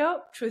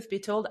 Mario, truth be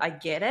told, I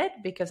get it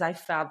because I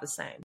felt the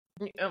same.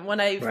 When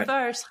I Right.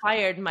 first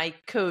hired my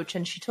coach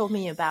and she told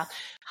me about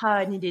how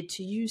I needed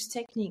to use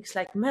techniques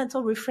like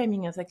mental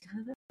reframing, I was like,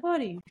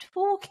 what are you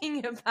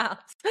talking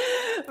about?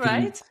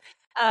 Right?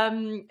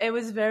 It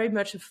was very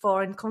much a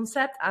foreign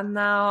concept. And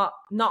now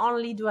not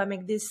only do I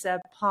make this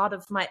part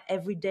of my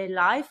everyday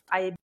life,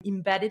 I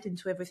embed it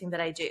into everything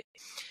that I do.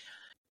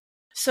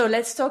 So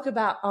let's talk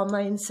about our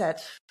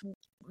mindset.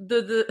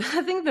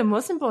 I think the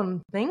most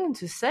important thing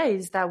to say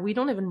is that we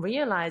don't even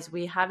realize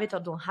we have it or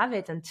don't have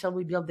it until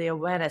we build the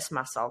awareness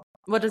muscle.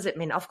 What does it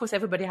mean? Of course,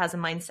 everybody has a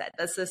mindset.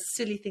 That's a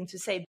silly thing to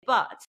say.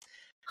 But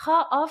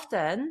how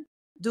often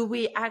do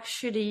we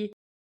actually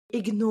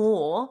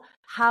ignore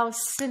how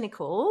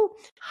cynical,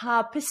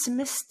 how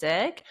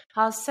pessimistic,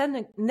 how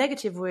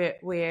negative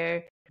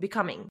we're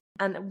becoming?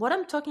 And what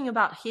I'm talking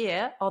about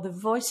here are the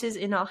voices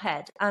in our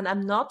head. And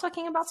I'm not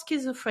talking about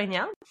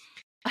schizophrenia.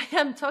 I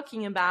am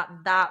talking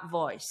about that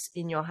voice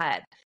in your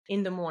head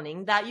in the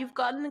morning that you've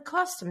gotten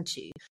accustomed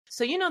to.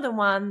 So you know the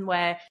one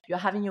where you're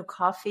having your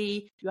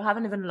coffee, you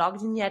haven't even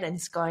logged in yet, and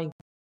it's going,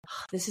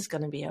 oh, this is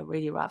going to be a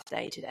really rough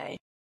day today.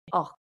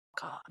 Oh,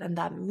 God, and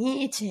that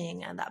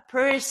meeting and that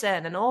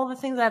person and all the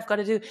things I've got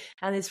to do.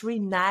 And it's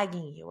really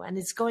nagging you and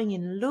it's going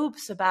in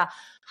loops about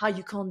how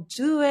you can't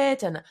do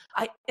it. And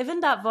even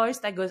that voice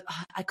that goes,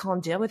 oh, I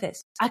can't deal with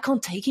this. I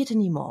can't take it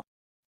anymore.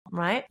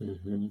 Right?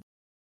 Mm-hmm.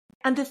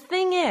 And the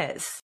thing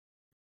is,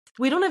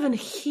 we don't even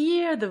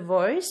hear the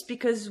voice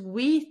because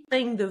we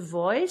think the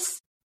voice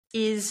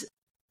is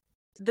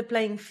the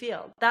playing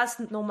field. That's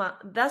normal.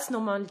 That's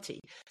normality.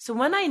 So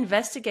when I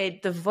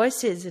investigate the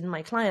voices in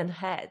my client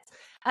head,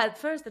 at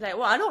first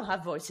I don't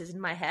have voices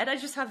in my head. I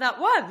just have that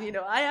one.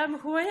 I am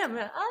who I am.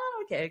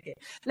 Okay.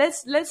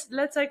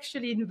 Let's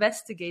actually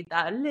investigate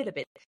that a little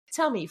bit.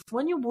 Tell me,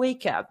 when you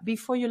wake up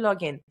before you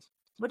log in,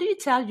 what do you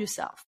tell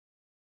yourself?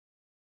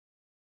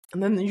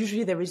 And then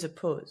usually there is a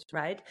pause,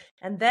 right?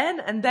 And then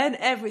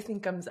everything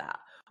comes out.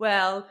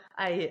 Well,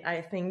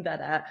 I think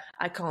that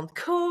I can't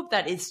cope,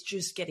 that it's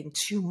just getting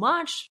too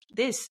much.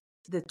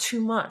 The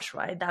too much,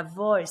 right? That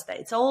voice, that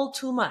it's all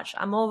too much.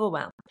 I'm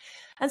overwhelmed.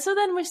 And so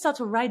then we start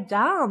to write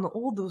down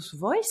all those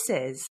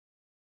voices.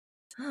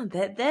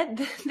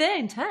 They're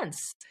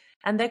intense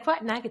and they're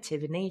quite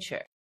negative in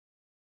nature.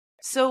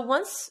 So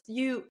once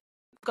you've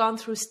gone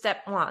through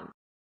step one,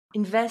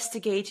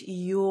 investigate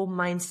your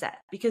mindset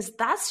because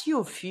that's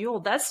your fuel,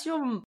 that's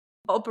your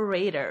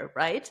operator,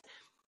 right?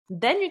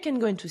 Then you can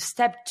go into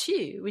step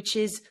two, which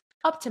is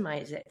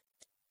optimize it.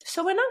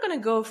 So we're not going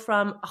to go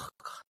from, oh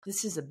God,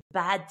 this is a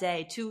bad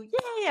day to,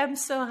 yay, I'm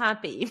so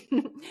happy,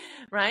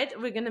 right?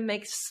 We're going to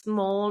make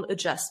small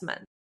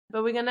adjustments,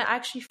 but we're going to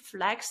actually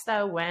flex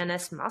the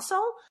awareness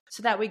muscle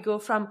so that we go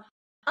from,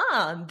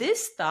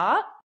 this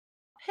thought,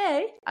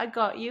 hey, I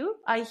got you,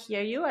 I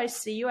hear you, I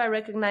see you, I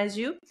recognize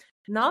you.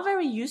 Not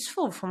very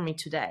useful for me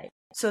today.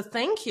 So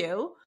thank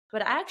you,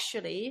 but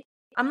actually,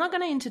 I'm not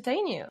going to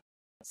entertain you.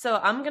 So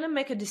I'm going to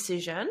make a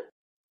decision.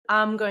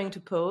 I'm going to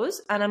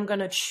pause and I'm going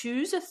to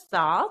choose a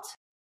thought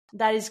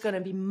that is going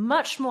to be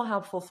much more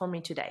helpful for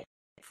me today.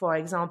 For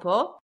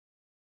example,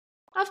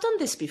 I've done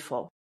this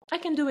before. I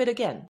can do it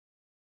again.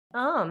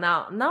 Oh,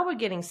 now we're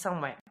getting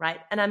somewhere, right?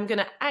 And I'm going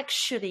to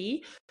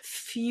actually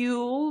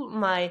fuel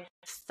my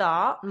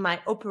thought, my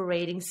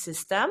operating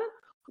system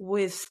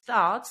with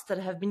thoughts that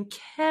have been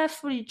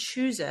carefully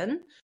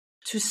chosen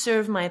to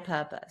serve my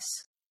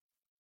purpose.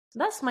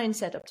 That's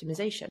mindset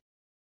optimization.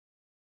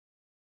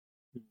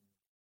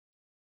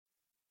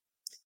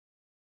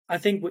 I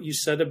think what you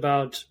said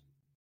about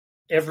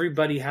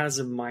everybody has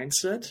a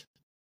mindset,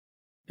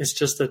 it's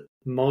just that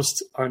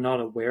most are not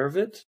aware of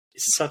it,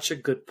 is such a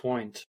good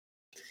point.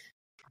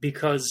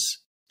 Because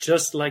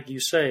just like you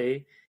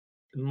say,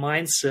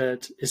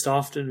 mindset is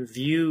often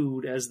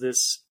viewed as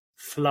this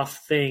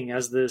fluff thing,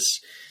 as this,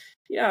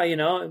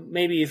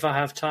 maybe if I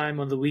have time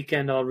on the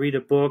weekend, I'll read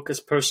a book, a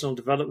personal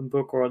development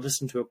book, or I'll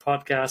listen to a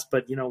podcast,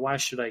 but, why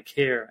should I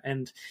care?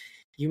 And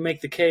you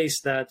make the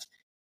case that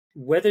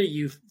whether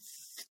you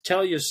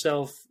tell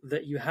yourself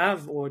that you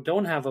have or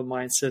don't have a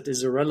mindset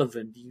is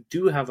irrelevant. You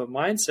do have a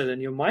mindset,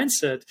 and your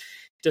mindset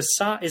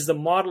is the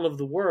model of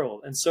the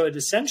world. And so it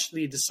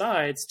essentially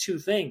decides two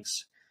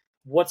things: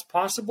 what's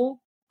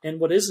possible and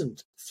what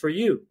isn't for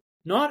you.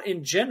 Not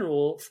in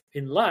general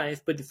in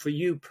life, but for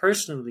you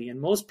personally.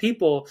 And most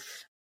people,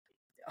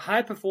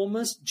 high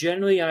performers,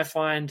 generally I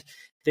find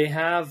they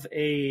have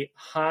a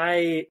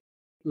high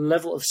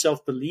level of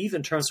self-belief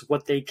in terms of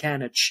what they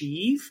can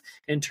achieve,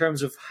 in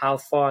terms of how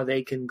far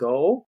they can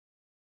go.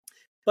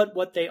 But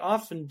what they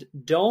often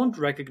don't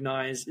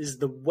recognize is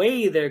the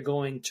way they're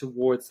going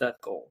towards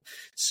that goal.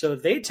 So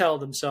they tell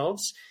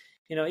themselves,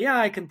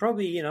 I can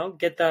probably,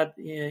 get that,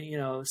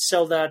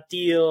 sell that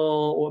deal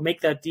or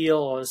make that deal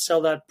or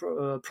sell that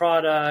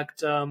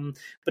product,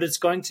 but it's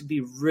going to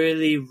be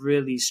really,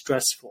 really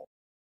stressful.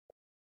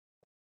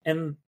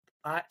 And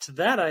to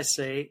that I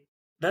say,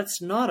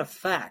 that's not a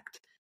fact.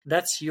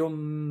 That's your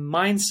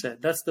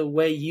mindset. That's the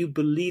way you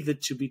believe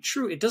it to be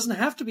true. It doesn't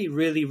have to be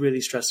really,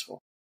 really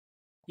stressful.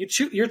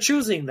 You're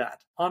choosing that.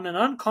 On an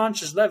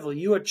unconscious level,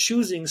 you are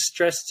choosing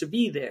stress to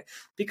be there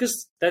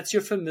because that's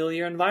your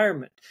familiar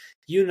environment.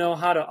 You know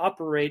how to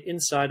operate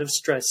inside of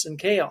stress and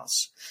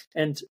chaos.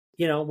 And,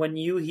 when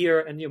you hear,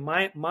 and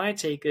my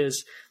take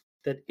is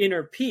that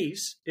inner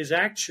peace is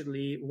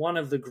actually one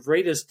of the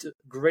greatest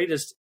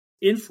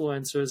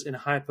influencers in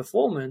high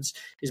performance,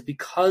 is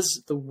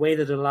because the way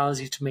that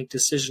allows you to make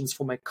decisions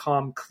from a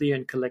calm, clear,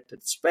 and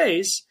collected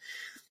space.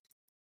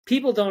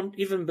 People don't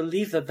even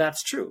believe that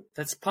that's true.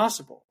 That's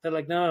possible. They're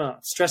like, no,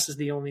 stress is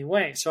the only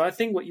way. So I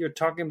think what you're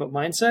talking about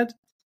mindset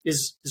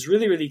is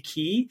really, really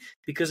key,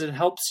 because it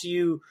helps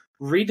you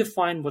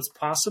redefine what's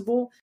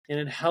possible, and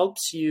it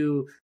helps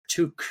you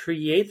to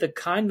create the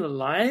kind of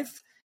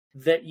life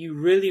that you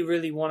really,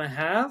 really want to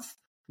have,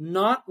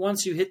 not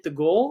once you hit the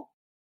goal,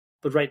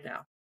 but right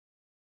now.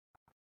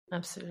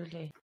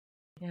 Absolutely.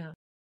 Yeah.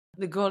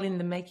 The goal in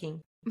the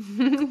making.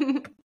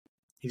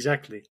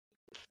 Exactly.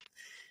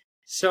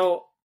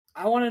 So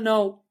I want to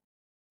know,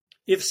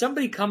 if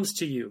somebody comes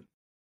to you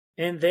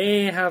and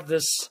they have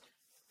this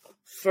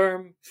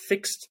firm,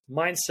 fixed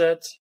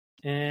mindset,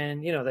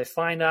 and they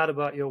find out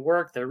about your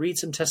work, they read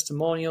some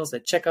testimonials,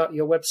 they check out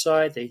your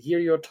website, they hear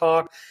your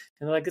talk,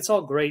 and they're like, it's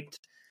all great,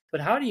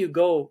 but how do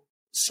you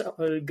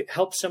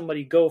help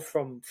somebody go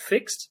from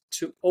fixed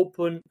to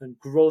open and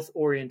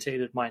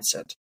growth-orientated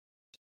mindset?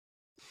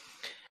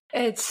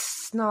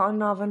 It's not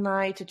an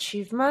overnight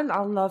achievement.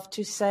 I love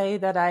to say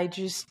that I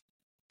just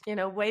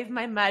wave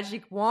my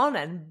magic wand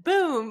and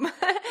boom.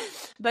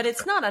 But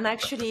it's not. And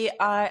actually,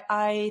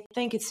 I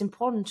think it's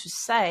important to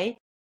say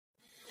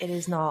it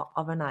is not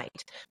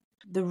overnight.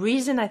 The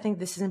reason I think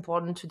this is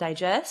important to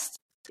digest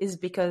is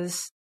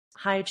because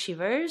high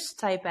achievers,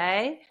 type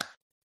A,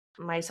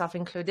 myself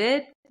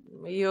included,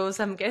 yours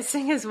I'm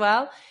guessing as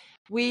well,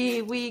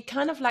 we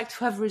kind of like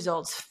to have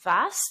results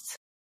fast,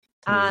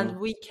 and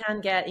we can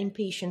get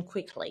impatient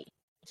quickly.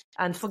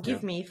 And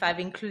forgive me if I've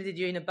included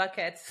you in a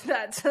bucket.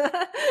 That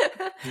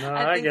no,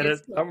 I get it.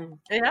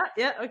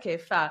 Yeah, okay,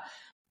 fair.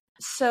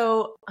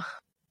 So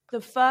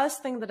the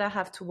first thing that I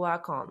have to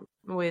work on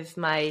with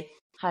my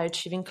high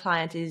achieving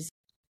client is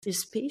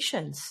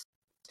patience.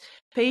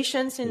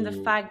 Patience in the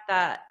fact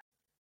that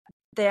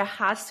there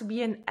has to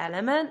be an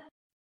element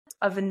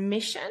of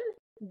admission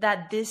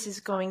that this is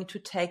going to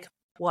take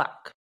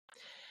work.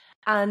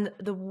 And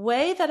the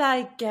way that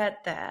I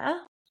get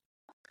there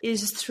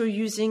is through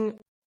using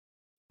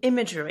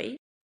imagery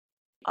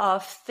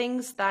of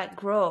things that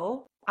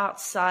grow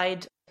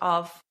outside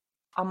of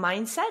our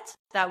mindset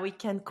that we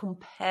can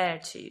compare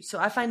to. So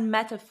I find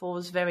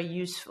metaphors very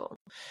useful.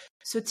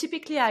 So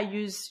typically I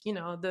use,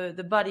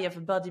 the body of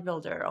a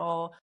bodybuilder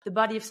or the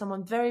body of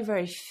someone very,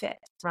 very fit,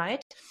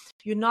 right?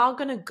 You're not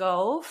going to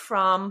go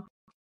from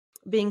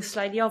being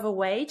slightly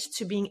overweight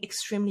to being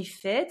extremely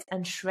fit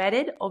and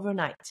shredded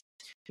overnight.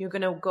 You're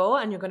going to go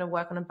and you're going to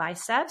work on the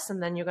biceps,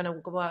 and then you're going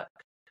to work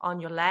on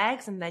your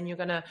legs, and then you're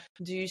going to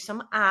do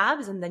some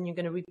abs, and then you're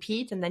going to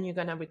repeat, and then you're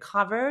going to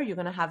recover. You're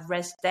going to have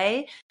rest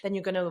day. Then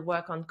you're going to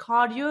work on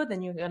cardio.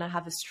 Then you're going to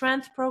have a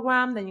strength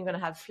program. Then you're going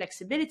to have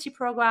flexibility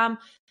program.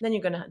 Then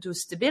you're going to do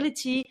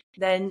stability.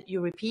 Then you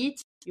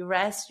repeat, you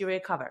rest, you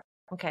recover.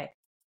 Okay.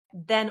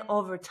 Then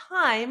over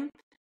time,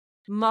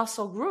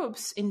 muscle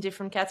groups in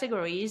different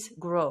categories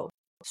grow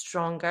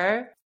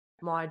stronger,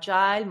 more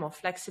agile, more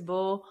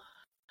flexible,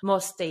 more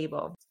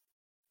stable.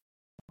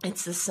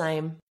 It's the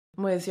same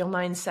with your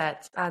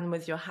mindset and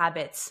with your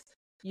habits.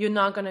 You're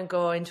not going to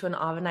go into an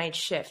overnight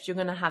shift. You're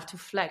going to have to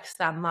flex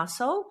that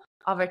muscle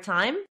over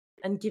time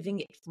and giving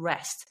it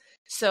rest.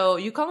 So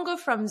you can't go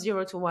from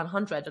 0 to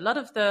 100. A lot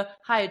of the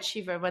high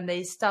achiever, when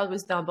they start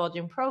with the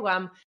onboarding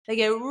program, they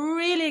get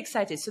really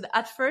excited. So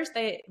at first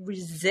they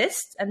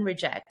resist and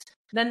reject.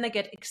 Then they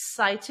get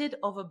excited,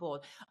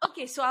 overboard.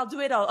 Okay, so I'll do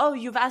it all. Oh,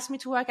 you've asked me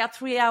to work out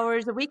 3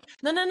 hours a week?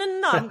 No.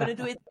 I'm going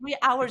to do it 3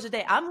 hours a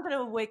day. I'm going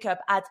to wake up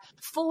at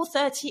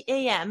 4:30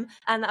 a.m.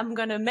 and I'm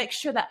going to make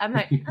sure that I'm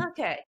like,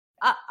 okay,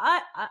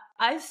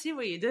 I see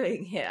what you're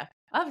doing here.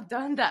 I've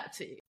done that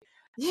to you.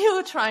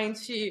 You're trying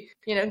to,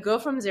 go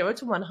from 0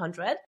 to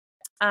 100.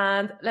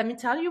 And let me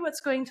tell you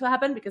what's going to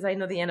happen, because I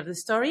know the end of the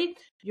story.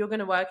 You're going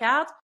to work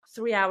out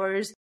 3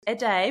 hours a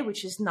day,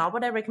 which is not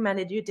what I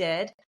recommended you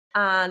did,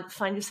 and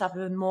find yourself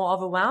even more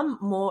overwhelmed,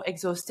 more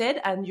exhausted.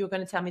 And you're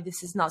going to tell me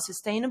this is not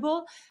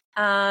sustainable,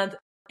 and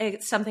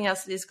something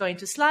else is going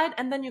to slide.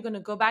 And then you're going to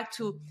go back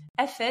to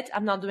F it.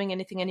 I'm not doing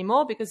anything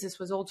anymore because this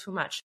was all too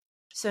much.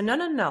 So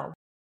no.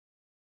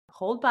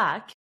 Hold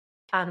back.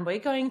 And we're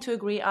going to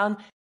agree on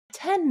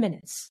 10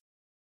 minutes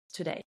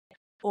today,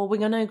 or we're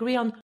going to agree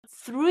on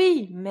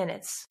 3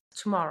 minutes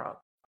tomorrow.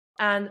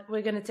 And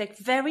we're going to take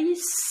very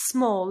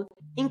small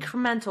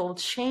incremental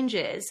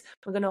changes.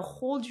 We're going to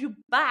hold you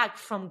back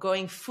from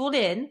going full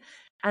in,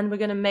 and we're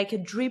going to make a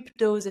drip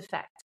dose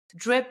effect.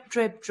 Drip,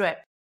 drip, drip.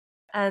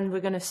 And we're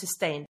going to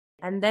sustain.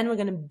 And then we're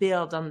going to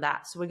build on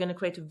that. So we're going to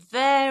create a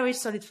very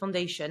solid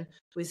foundation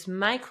with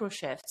micro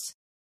shifts,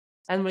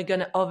 and we're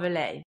going to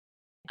overlay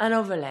and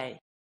overlay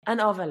and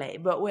overlay.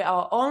 But we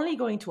are only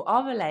going to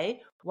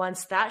overlay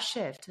once that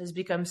shift has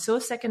become so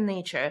second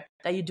nature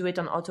that you do it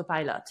on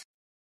autopilot.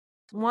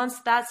 Once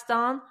that's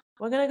done,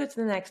 we're going to go to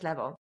the next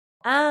level.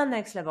 And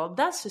next level,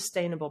 that's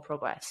sustainable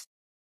progress.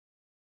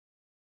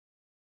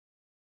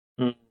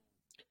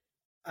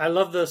 I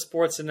love the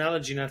sports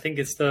analogy, and I think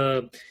it's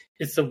the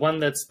one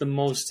that's the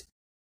most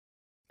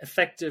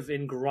effective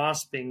in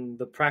grasping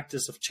the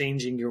practice of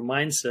changing your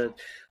mindset.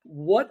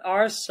 What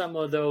are some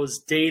of those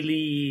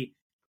daily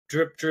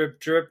drip, drip,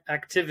 drip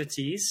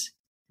activities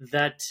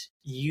that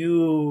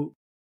you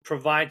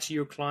provide to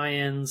your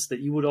clients, that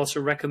you would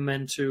also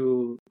recommend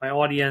to my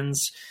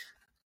audience,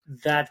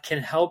 that can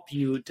help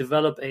you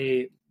develop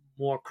a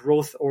more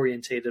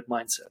growth-orientated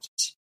mindset?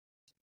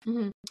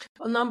 Mm-hmm.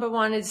 Well, number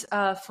one is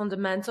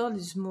fundamental,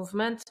 is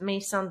movement. It may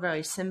sound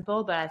very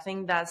simple, but I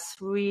think that's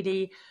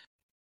really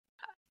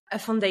a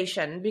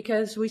foundation,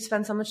 because we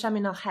spend so much time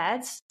in our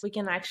heads, we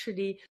can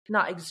actually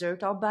not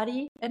exert our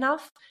body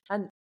enough.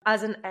 And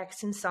as an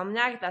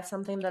ex-insomniac, that's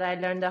something that I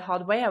learned the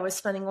hard way. I was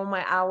spending all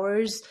my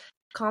hours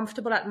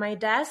comfortable at my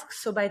desk.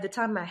 So by the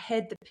time I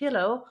hit the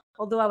pillow,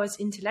 although I was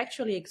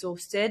intellectually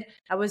exhausted,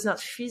 I was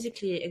not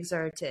physically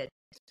exerted.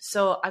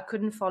 So I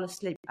couldn't fall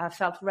asleep. I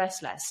felt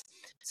restless.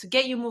 So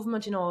get your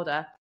movement in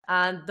order.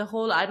 And the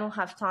whole, I don't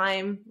have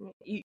time,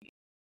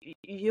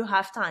 you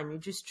have time. You're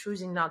just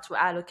choosing not to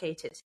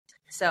allocate it.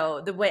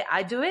 So the way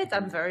I do it,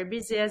 I'm very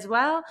busy as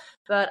well,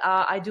 but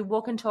I do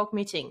walk and talk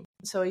meeting.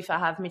 So if I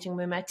have meeting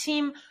with my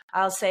team,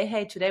 I'll say,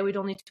 hey, today we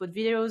don't need to put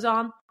videos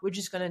on. We're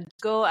just going to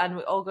go and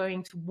we're all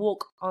going to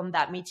walk on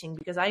that meeting,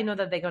 because I know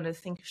that they're going to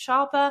think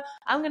sharper.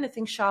 I'm going to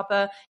think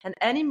sharper. And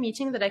any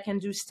meeting that I can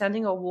do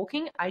standing or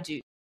walking, I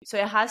do. So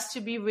it has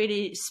to be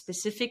really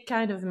specific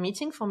kind of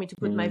meeting for me to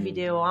put my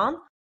video on,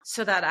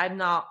 so that I'm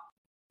not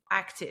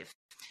active.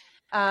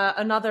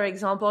 Another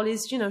example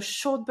is,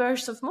 short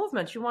bursts of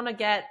movement. You want to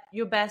get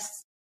your best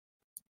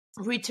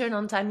return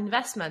on time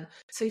investment.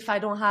 So if I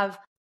don't have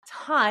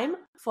time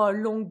for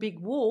a long, big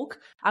walk,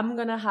 I'm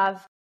going to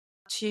have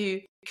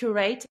to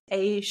curate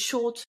a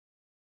short,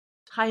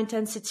 high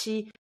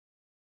intensity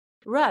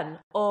run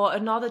or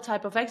another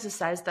type of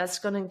exercise that's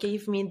going to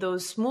give me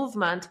those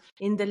movement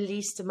in the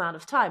least amount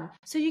of time.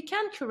 So you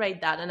can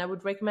curate that, and I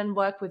would recommend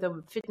work with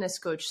a fitness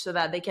coach so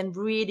that they can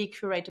really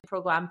curate a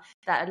program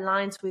that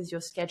aligns with your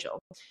schedule.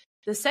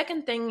 The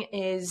second thing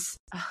is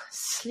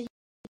sleep.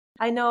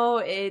 I know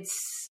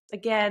it's,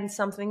 again,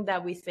 something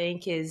that we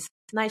think is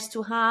nice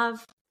to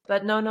have,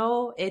 but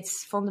no,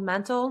 it's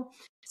fundamental.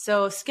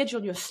 So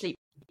schedule your sleep.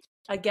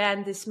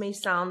 Again, this may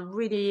sound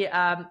really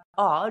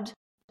odd,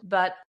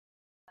 but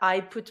I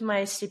put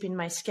my sleep in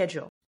my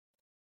schedule,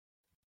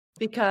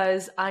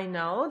 because I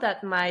know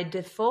that my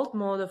default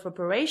mode of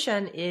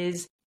operation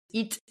is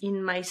eat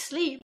in my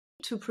sleep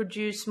to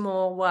produce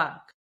more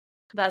work.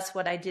 That's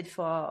what I did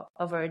for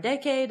over a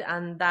decade,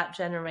 and that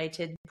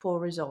generated poor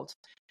results.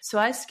 So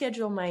I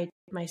schedule my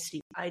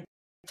sleep. I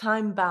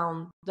time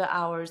bound the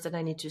hours that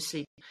I need to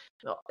sleep,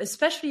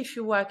 especially if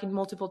you work in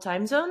multiple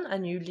time zones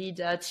and you lead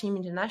a team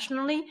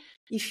internationally.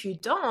 If you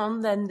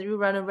don't, then you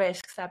run a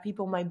risk that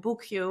people might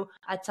book you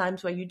at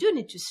times where you do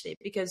need to sleep,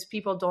 because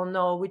people don't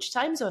know which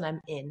time zone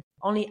I'm in.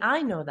 Only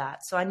I know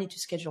that. So I need to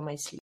schedule my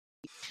sleep.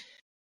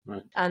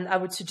 Right. And I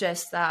would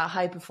suggest that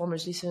high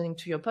performers listening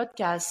to your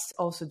podcast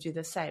also do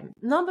the same.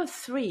 Number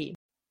 3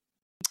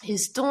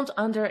 is don't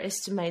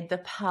underestimate the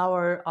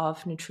power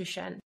of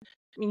nutrition.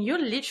 I mean,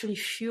 you're literally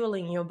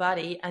fueling your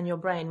body and your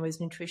brain with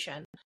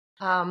nutrition.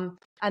 And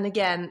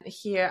again,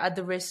 here at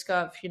the risk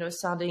of,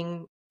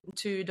 sounding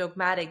too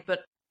dogmatic, but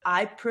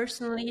I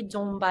personally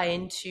don't buy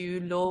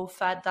into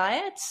low-fat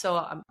diets. So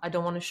I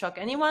don't want to shock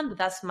anyone, but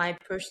that's my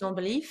personal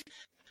belief.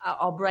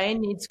 Our brain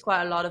needs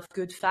quite a lot of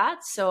good fat.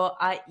 So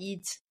I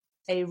eat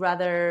a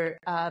rather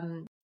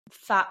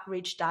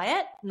fat-rich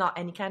diet, not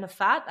any kind of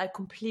fat. I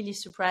completely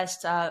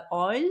suppressed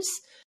oils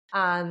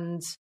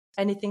and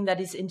anything that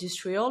is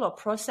industrial or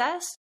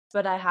processed,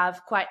 but I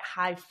have quite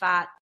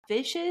high-fat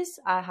fishes.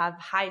 I have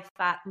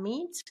high-fat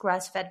meat,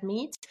 grass-fed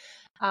meat.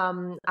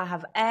 I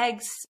have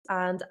eggs,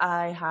 and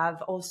I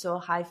have also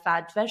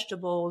high-fat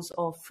vegetables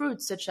or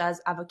fruits such as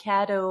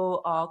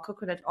avocado or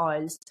coconut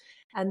oils.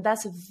 And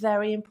that's a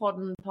very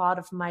important part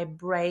of my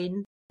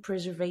brain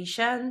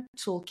preservation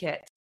toolkit.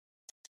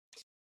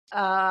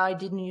 I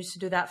didn't used to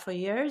do that for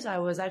years. I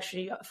was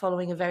actually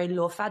following a very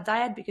low-fat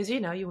diet because,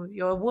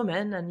 you're a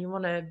woman and you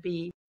want to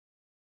be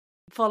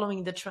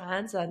following the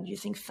trends and you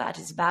think fat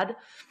is bad.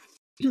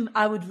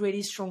 I would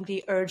really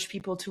strongly urge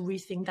people to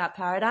rethink that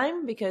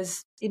paradigm,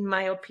 because in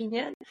my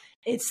opinion,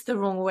 it's the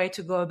wrong way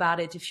to go about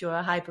it. If you're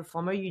a high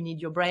performer, you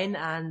need your brain,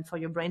 and for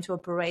your brain to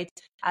operate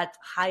at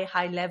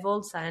high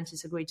levels,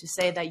 scientists agree to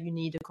say that you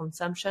need a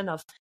consumption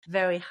of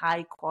very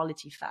high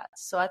quality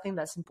fats. So I think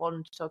that's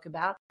important to talk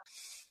about.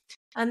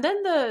 And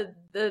then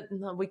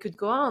we could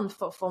go on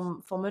for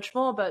much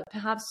more, but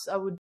perhaps I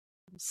would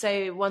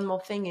say one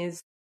more thing is,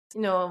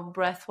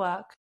 breath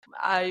work.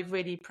 I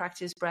really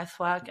practice breath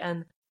work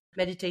and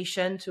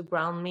meditation to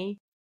ground me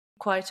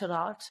quite a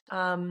lot.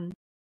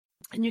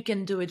 And you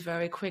can do it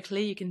very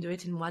quickly. You can do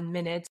it in 1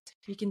 minute.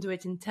 You can do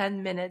it in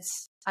 10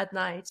 minutes at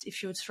night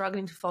if you're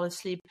struggling to fall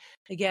asleep.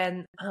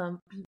 Again,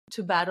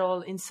 to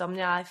battle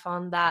insomnia, I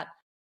found that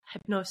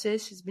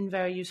hypnosis has been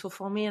very useful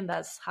for me. And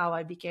that's how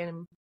I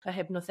became a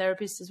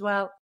hypnotherapist as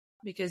well,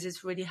 because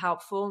it's really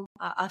helpful.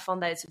 I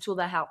found that it's a tool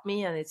that helped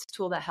me, and it's a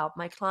tool that helped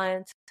my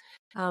clients.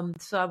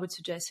 So I would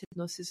suggest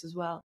hypnosis as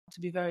well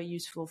to be very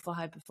useful for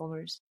high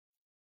performers.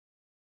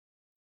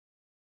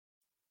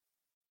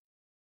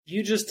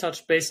 You just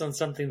touched base on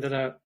something that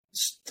I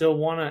still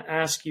want to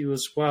ask you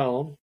as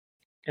well,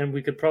 and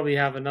we could probably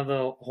have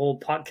another whole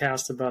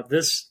podcast about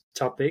this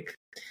topic.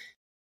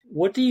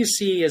 What do you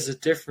see as a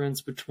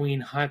difference between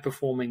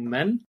high-performing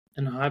men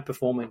and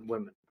high-performing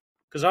women?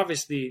 Because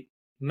obviously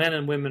men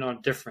and women are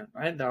different,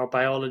 right? Our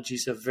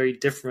biologies are very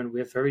different. We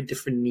have very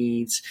different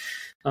needs.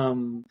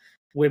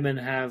 Women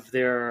have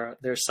their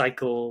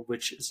cycle,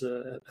 which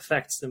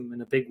affects them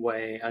in a big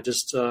way. I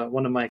just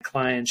one of my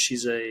clients,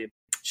 she's a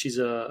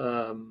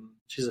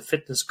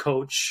fitness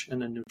coach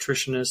and a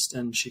nutritionist,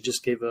 and she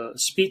just gave a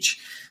speech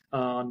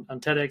on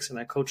TEDx, and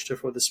I coached her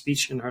for the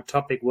speech, and her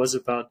topic was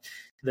about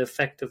the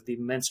effect of the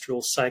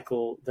menstrual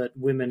cycle that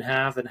women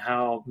have and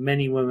how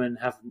many women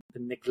have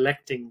been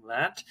neglecting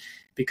that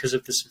because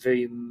of this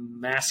very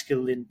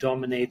masculine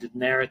dominated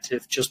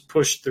narrative, just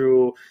push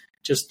through,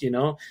 just,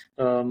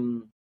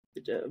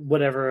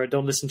 whatever,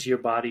 don't listen to your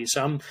body.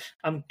 So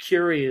I'm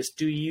curious,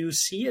 do you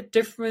see a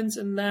difference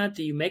in that?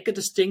 Do you make a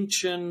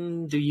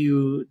distinction?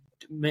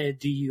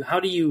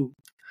 How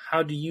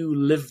do you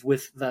live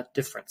with that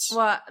difference?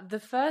 Well, the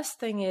first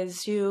thing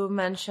is you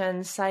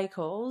mentioned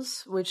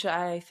cycles, which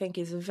I think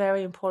is a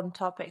very important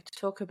topic to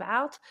talk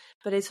about,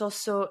 but it's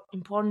also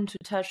important to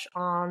touch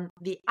on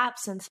the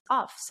absence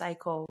of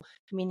cycle,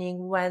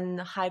 meaning when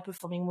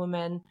high-performing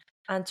women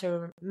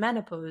enter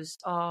menopause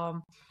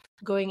or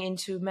going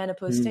into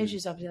menopause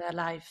stages of their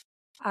life.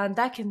 And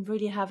that can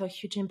really have a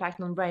huge impact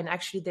on the brain.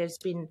 Actually, there's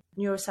been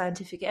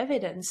neuroscientific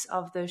evidence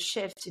of the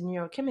shift in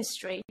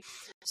neurochemistry.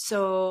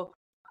 So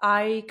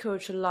I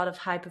coach a lot of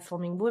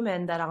high-performing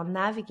women that are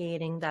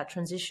navigating that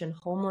transition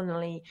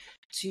hormonally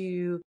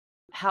to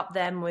help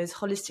them with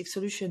holistic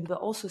solutions, but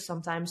also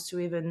sometimes to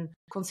even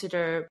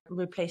consider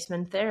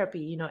replacement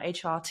therapy.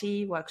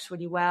 HRT works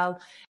really well.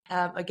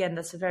 Again,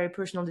 that's a very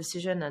personal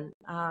decision, and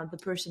the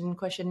person in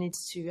question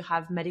needs to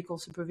have medical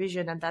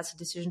supervision, and that's a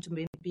decision to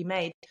be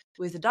made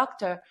with the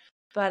doctor.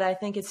 But I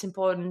think it's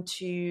important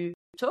to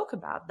talk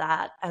about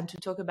that and to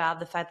talk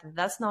about the fact that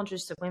that's not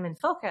just a women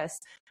focus.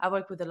 I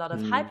work with a lot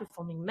of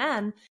high-performing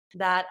men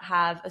that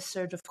have a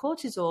surge of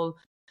cortisol.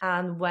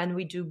 And when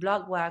we do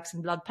blood works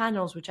and blood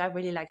panels, which I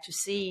really like to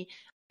see,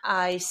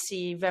 I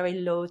see very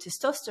low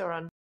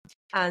testosterone.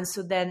 And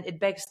so then it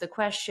begs the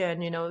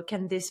question,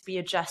 can this be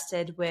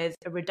adjusted with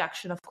a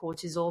reduction of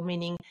cortisol,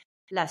 meaning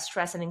less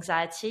stress and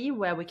anxiety,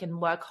 where we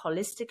can work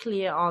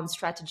holistically on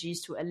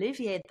strategies to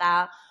alleviate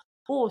that?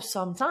 Or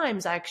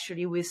sometimes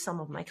actually with some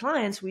of my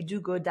clients, we do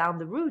go down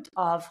the route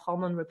of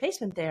hormone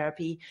replacement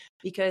therapy,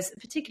 because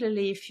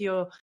particularly if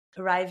you're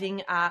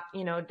arriving at,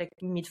 like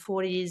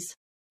mid-40s,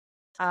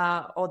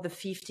 or the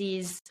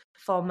 50s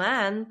for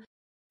men,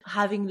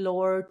 having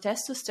lower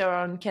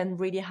testosterone can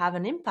really have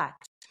an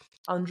impact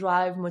on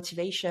drive,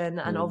 motivation,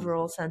 and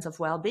overall sense of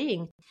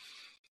well-being.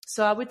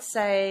 So I would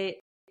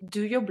say,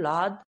 do your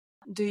blood,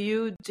 do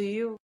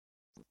you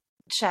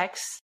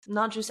checks,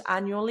 not just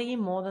annually,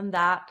 more than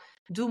that.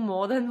 Do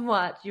more than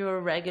what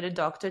your regular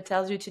doctor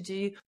tells you to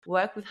do.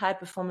 Work with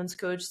high-performance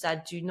coaches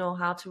that do know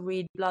how to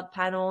read blood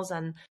panels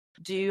and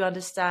do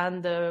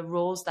understand the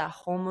roles that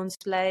hormones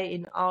play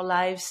in our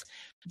lives.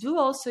 Do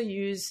also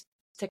use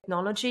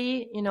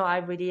technology. I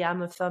really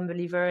am a firm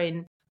believer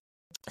in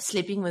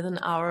sleeping with an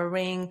Oura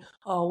Ring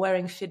or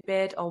wearing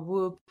Fitbit or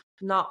Whoop.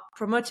 Not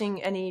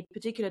promoting any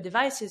particular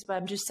devices, but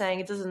I'm just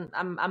saying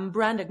I'm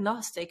brand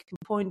agnostic.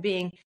 Point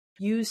being,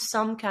 use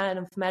some kind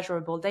of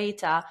measurable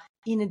data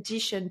in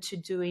addition to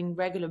doing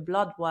regular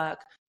blood work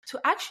to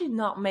actually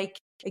not make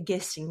a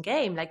guessing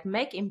game, like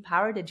make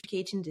empowered,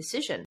 educating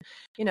decision.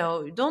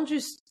 Don't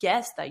just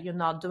guess that you're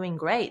not doing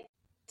great.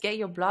 Get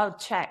your blood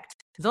checked.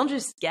 Don't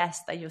just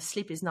guess that your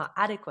sleep is not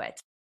adequate.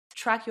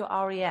 Track your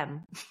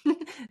REM.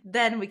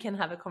 Then we can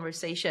have a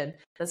conversation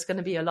that's going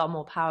to be a lot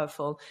more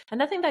powerful.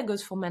 And I think that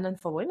goes for men and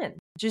for women.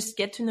 Just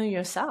get to know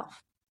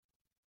yourself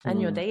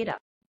and your data.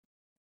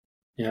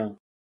 Yeah.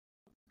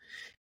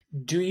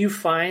 Do you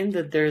find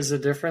that there's a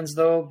difference,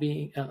 though,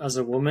 being as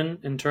a woman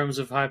in terms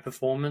of high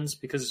performance?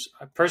 Because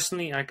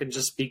personally, I can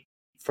just speak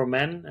for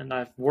men, and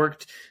I've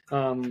worked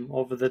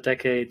over the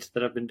decade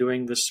that I've been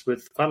doing this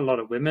with quite a lot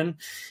of women.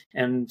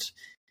 And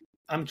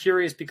I'm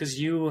curious because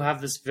you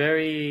have this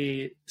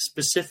very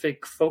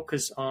specific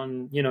focus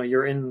on,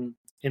 you're in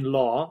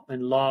law,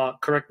 and law,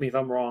 correct me if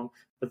I'm wrong,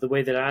 but the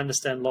way that I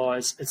understand law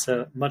is it's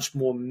a much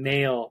more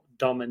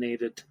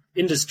male-dominated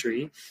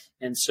industry.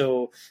 And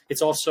so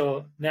it's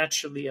also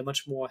naturally a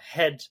much more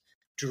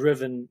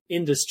head-driven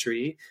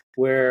industry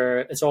where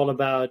it's all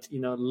about,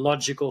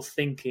 logical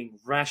thinking,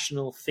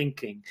 rational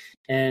thinking.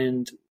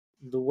 And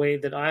the way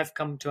that I've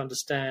come to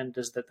understand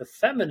is that the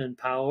feminine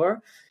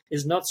power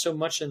is not so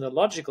much in the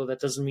logical.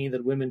 That doesn't mean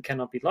that women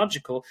cannot be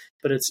logical,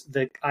 but it's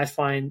that I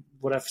find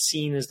what I've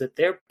seen is that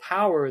their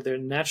power, their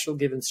natural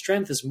given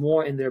strength, is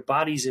more in their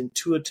body's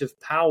intuitive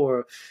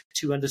power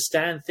to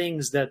understand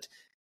things that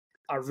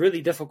are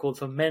really difficult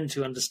for men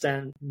to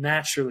understand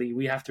naturally.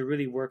 We have to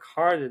really work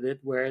hard at it,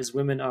 whereas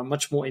women are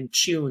much more in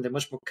tune. They're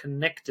much more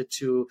connected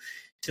to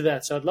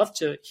that. So I'd love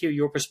to hear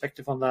your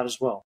perspective on that as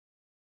well.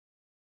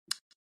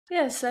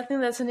 Yes, I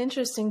think that's an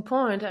interesting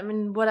point. I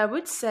mean, what I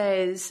would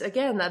say is,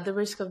 again, at the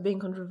risk of being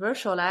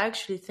controversial, I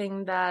actually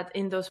think that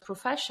in those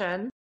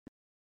professions,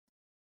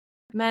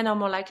 men are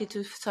more likely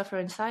to suffer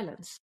in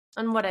silence.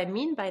 And what I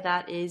mean by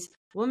that is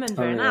women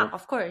burn out,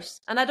 of course.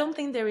 And I don't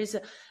think there is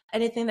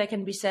anything that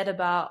can be said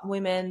about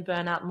women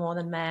burn out more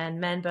than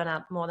men burn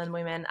out more than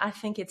women. I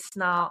think it's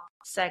not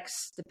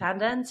sex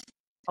dependent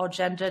or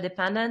gender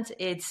dependent.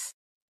 It's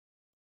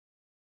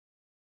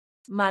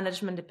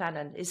management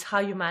dependent. It's how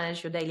you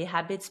manage your daily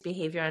habits,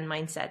 behavior, and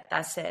mindset.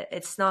 That's it.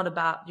 It's not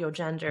about your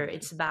gender.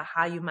 It's about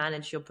how you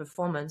manage your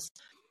performance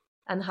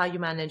and how you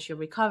manage your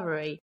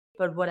recovery.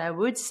 But what I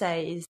would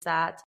say is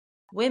that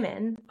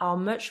women are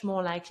much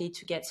more likely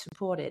to get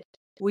supported.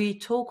 We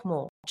talk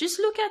more. Just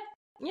look at,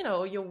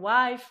 your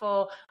wife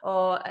or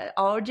our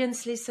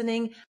audience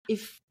listening.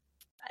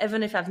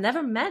 Even if I've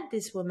never met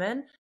this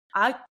woman,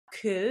 I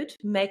could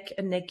make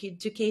an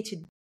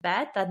educated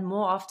bet that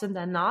more often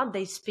than not,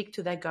 they speak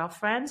to their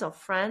girlfriends or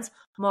friends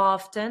more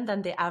often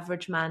than the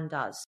average man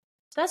does.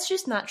 That's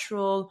just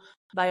natural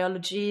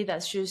biology.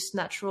 That's just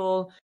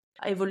natural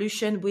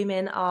evolution.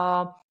 Women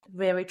are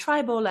very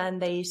tribal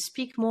and they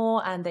speak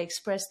more and they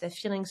express their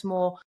feelings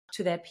more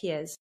to their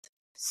peers.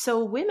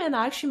 So women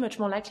are actually much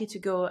more likely to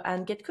go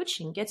and get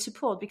coaching, get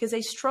support, because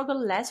they struggle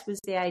less with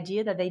the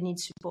idea that they need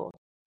support.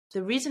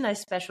 The reason I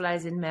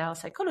specialize in male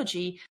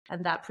psychology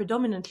and that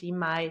predominantly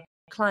my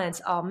clients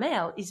are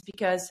male is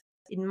because,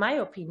 in my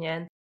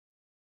opinion,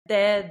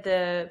 they're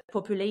the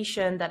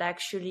population that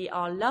actually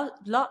are a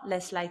lot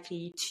less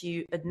likely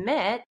to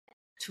admit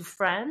to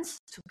friends,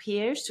 to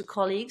peers, to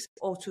colleagues,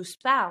 or to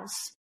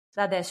spouse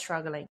that they're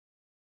struggling.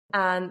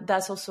 And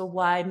that's also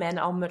why men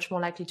are much more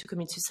likely to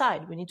commit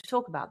suicide. We need to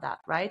talk about that,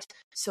 right?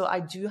 So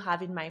I do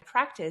have in my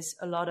practice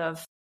a lot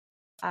of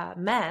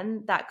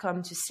men that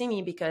come to see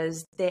me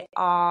because they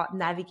are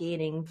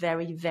navigating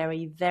very,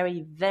 very,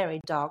 very,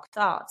 very dark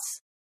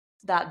thoughts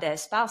that their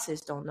spouses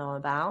don't know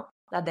about,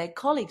 that their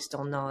colleagues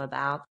don't know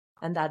about,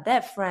 and that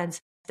their friends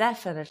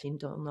definitely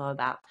don't know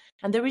about.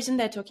 And the reason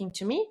they're talking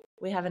to me,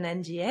 we have an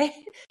NDA.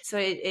 So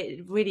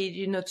it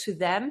really, to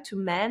them, to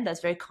men,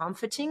 that's very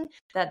comforting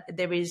that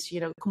there is,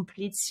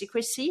 complete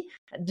secrecy,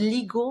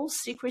 legal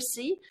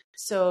secrecy.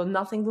 So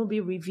nothing will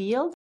be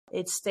revealed.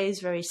 It stays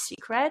very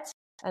secret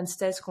and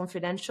stays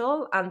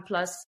confidential. And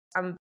plus,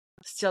 I'm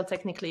still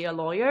technically a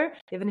lawyer,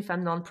 even if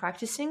I'm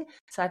non-practicing.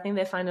 So I think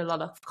they find a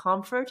lot of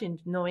comfort in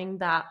knowing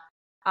that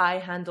I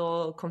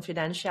handle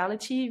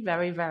confidentiality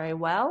very, very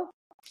well.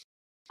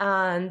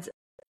 And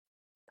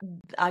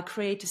I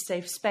create a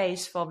safe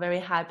space for very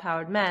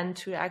high-powered men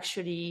to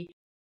actually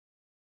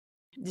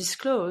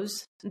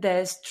disclose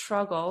their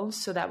struggle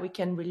so that we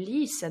can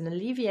release and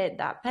alleviate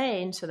that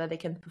pain so that they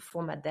can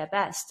perform at their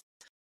best.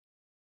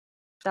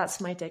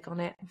 That's my take on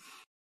it.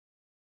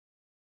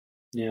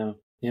 Yeah.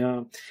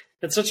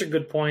 That's such a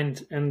good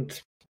point.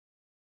 And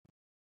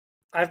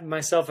I've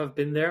myself have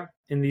been there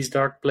in these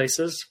dark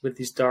places with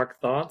these dark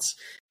thoughts.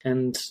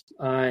 And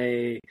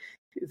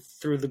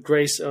through the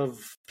grace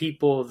of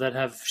people that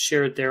have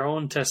shared their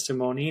own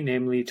testimony,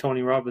 namely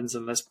Tony Robbins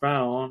and Les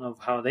Brown, of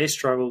how they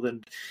struggled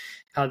and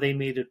how they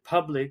made it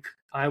public,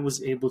 I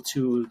was able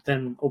to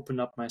then open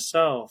up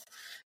myself.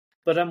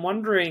 But I'm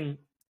wondering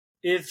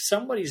if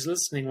somebody's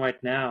listening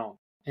right now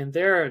and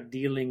they're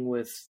dealing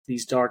with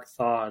these dark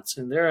thoughts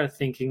and they're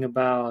thinking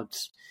about,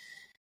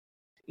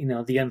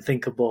 the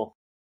unthinkable,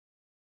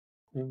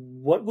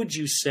 what would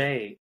you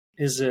say?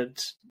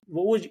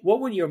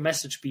 What would your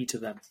message be to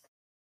them?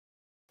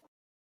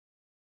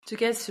 To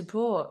get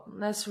support,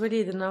 that's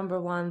really the number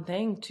one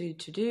thing to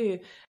do.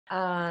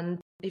 And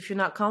if you're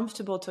not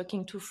comfortable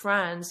talking to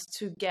friends,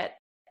 to get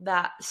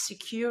that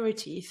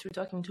security through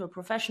talking to a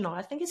professional,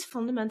 I think it's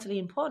fundamentally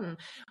important.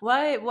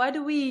 Why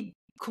do we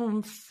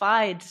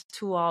confide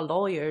to our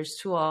lawyers,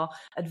 to our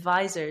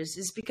advisors?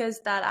 Is because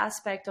that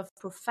aspect of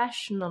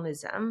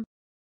professionalism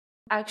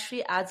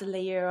actually adds a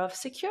layer of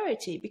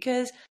security.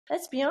 Because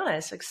let's be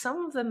honest, like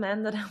some of the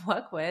men that I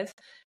work with,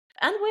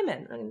 and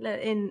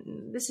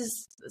women, this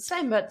is the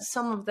same, but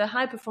some of the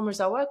high performers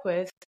I work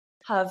with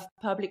have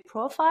public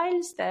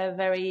profiles. They're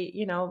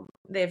very,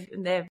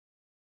 they're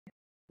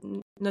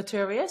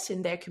notorious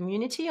in their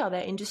community or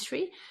their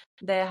industry.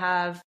 They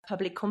have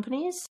public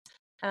companies.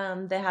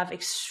 They have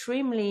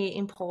extremely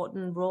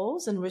important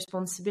roles and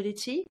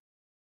responsibility.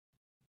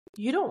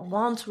 You don't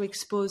want to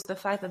expose the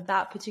fact that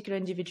that particular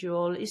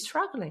individual is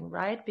struggling,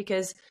 right?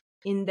 Because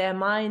in their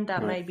mind,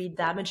 that might be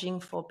damaging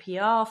for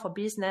PR, for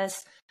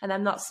business. And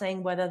I'm not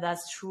saying whether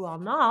that's true or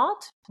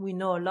not. We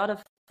know a lot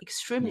of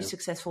extremely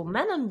successful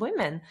men and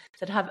women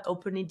that have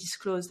openly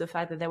disclosed the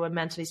fact that they were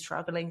mentally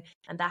struggling,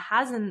 and that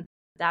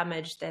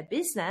damage their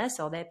business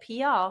or their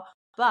PR.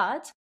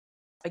 But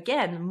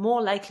again,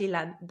 more likely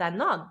than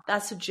not,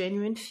 that's a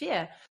genuine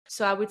fear.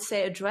 So I would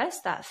say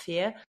address that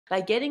fear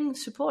by getting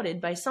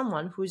supported by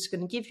someone who's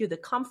going to give you the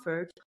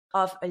comfort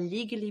of a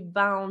legally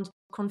bound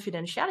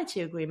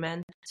confidentiality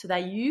agreement so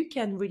that you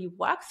can really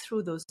work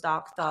through those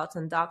dark thoughts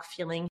and dark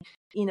feeling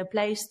in a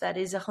place that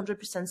is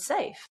 100%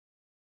 safe.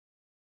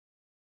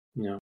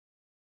 Yeah.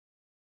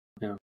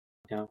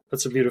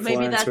 That's a beautiful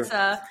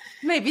answer.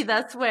 Maybe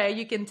that's where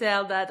you can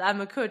tell that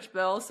I'm a coach,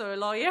 but also a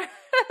lawyer.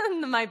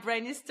 And my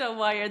brain is still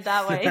wired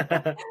that way.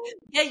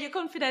 Get your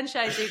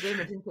confidentiality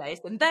agreement in place,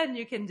 and then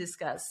you can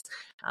discuss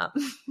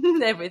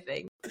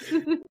everything.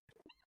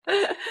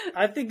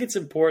 I think it's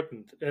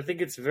important. I think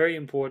it's very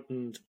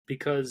important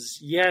because,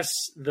 yes,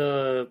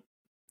 the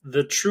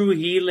true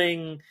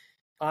healing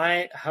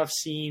I have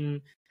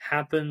seen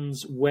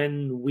happens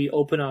when we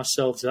open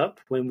ourselves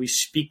up, when we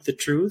speak the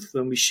truth,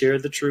 when we share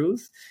the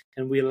truth,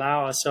 and we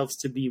allow ourselves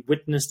to be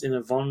witnessed in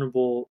a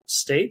vulnerable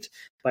state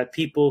by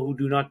people who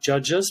do not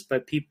judge us, by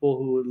people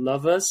who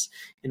love us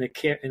and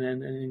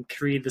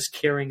create this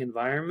caring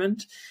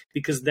environment.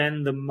 Because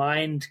then the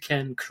mind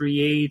can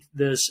create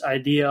this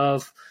idea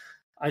of,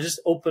 I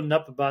just opened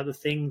up about the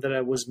thing that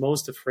I was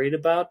most afraid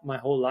about my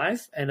whole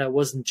life, and I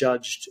wasn't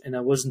judged and I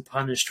wasn't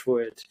punished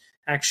for it.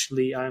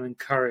 Actually, I'm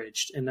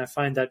encouraged. And I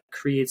find that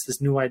creates this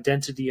new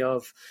identity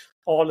of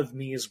all of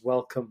me is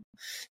welcome.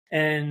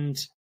 And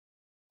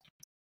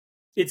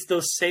it's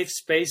those safe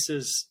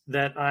spaces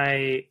that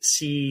I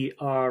see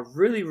are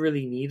really,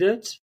 really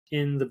needed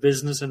in the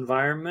business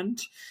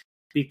environment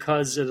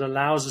because it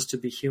allows us to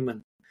be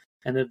human.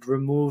 And it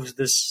removes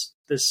this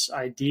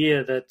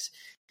idea that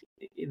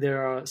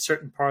there are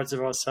certain parts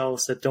of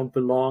ourselves that don't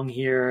belong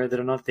here,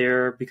 that are not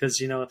there,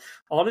 because,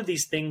 all of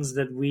these things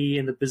that we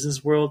in the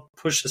business world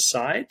push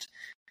aside,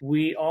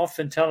 we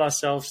often tell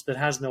ourselves that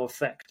has no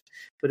effect.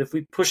 But if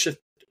we push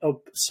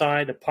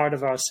aside a part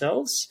of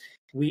ourselves,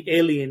 we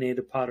alienate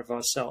a part of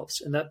ourselves.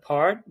 And that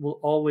part will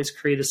always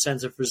create a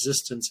sense of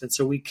resistance. And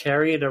so we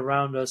carry it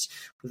around us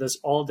with us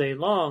all day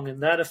long.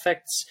 And that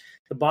affects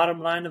the bottom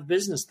line of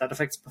business. That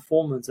affects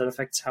performance. That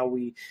affects how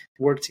we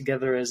work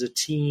together as a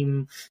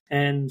team.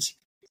 And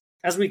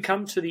as we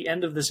come to the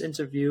end of this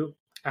interview,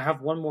 I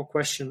have one more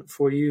question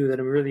for you that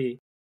I'm really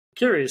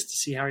curious to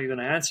see how you're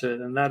going to answer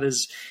it. And that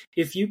is,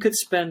 if you could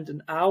spend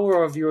an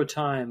hour of your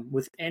time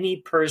with any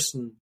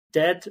person,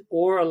 dead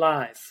or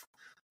alive,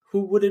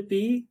 who would it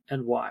be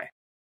and why?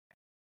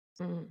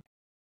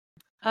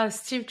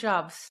 Steve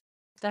Jobs,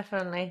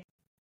 definitely.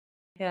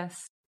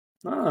 Yes.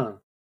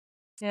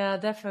 Yeah,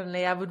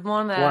 definitely. I would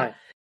want to. Why?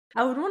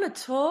 I would want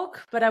to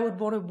talk, but I would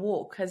want to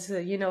walk, as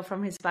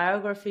from his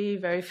biography,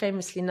 very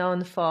famously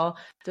known for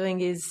doing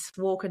his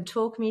walk and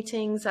talk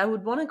meetings. I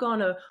would want to go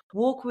on a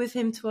walk with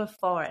him to a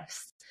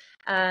forest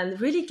and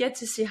really get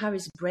to see how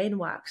his brain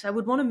works. I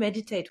would want to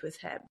meditate with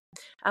him.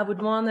 I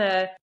would want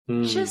to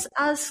just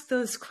ask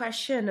those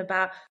questions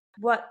about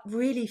what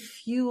really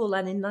fueled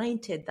and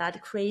ignited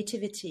that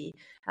creativity.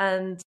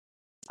 And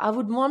I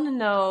would want to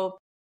know,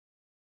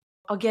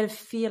 or get a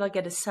feel, or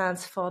get a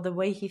sense for the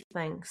way he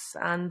thinks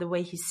and the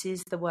way he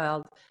sees the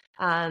world.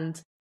 And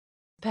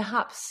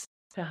perhaps,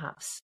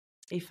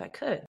 if I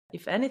could,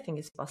 if anything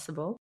is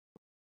possible,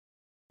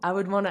 I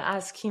would want to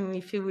ask him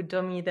if he would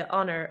do me the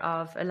honor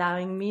of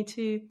allowing me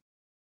to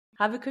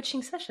have a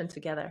coaching session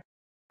together.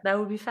 That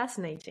would be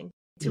fascinating,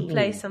 to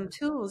play some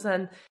tools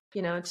and,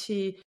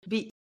 to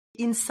be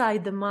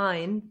inside the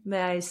mind,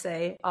 may I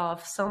say,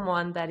 of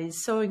someone that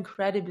is so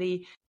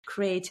incredibly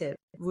creative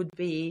would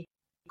be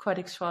quite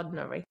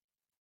extraordinary.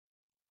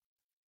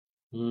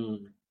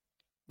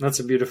 That's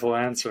a beautiful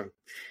answer.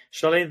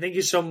 Charlene, thank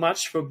you so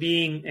much for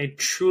being a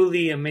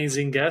truly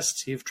amazing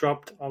guest. You've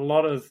dropped a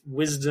lot of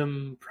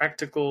wisdom,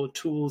 practical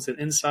tools and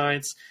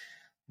insights.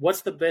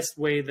 What's the best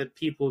way that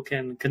people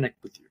can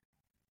connect with you?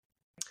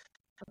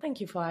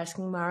 Thank you for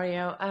asking,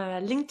 Mario.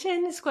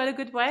 LinkedIn is quite a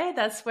good way.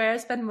 That's where I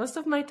spend most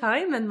of my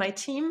time and my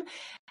team.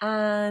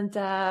 And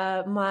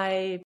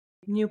my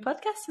new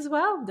podcast as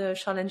well, the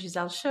Charlene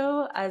Giselle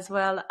Show, as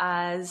well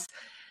as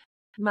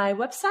my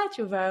website.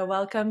 You're very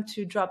welcome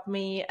to drop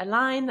me a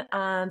line.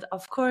 And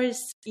of course,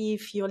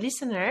 if you're a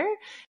listener,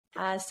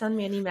 send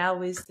me an email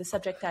with the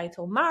subject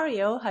title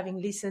Mario,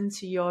 having listened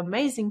to your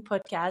amazing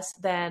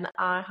podcast, then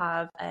I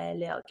have a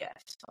little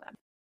gift for them.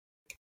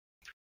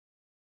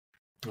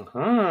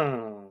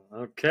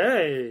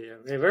 Okay.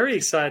 Very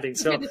exciting.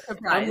 So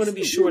I'm going to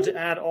be sure to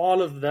add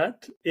all of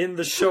that in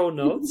the show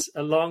notes,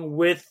 along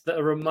with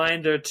a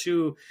reminder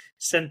to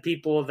send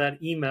people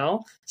that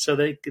email so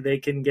they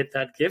can get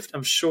that gift.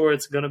 I'm sure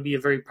it's going to be a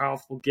very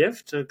powerful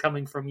gift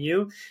coming from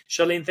you.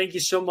 Charlene, thank you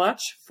so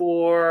much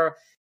for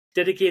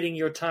dedicating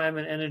your time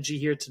and energy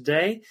here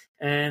today.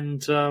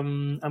 And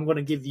I'm going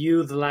to give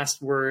you the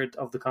last word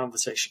of the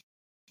conversation.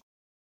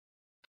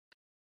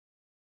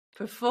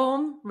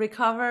 Perform,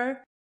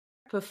 recover,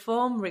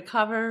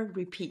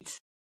 repeat.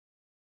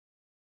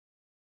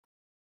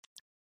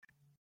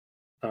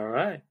 All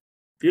right.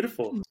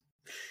 Beautiful.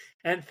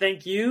 And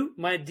thank you,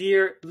 my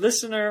dear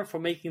listener, for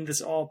making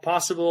this all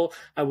possible.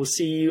 I will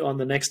see you on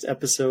the next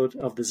episode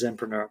of the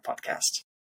Zenpreneur podcast.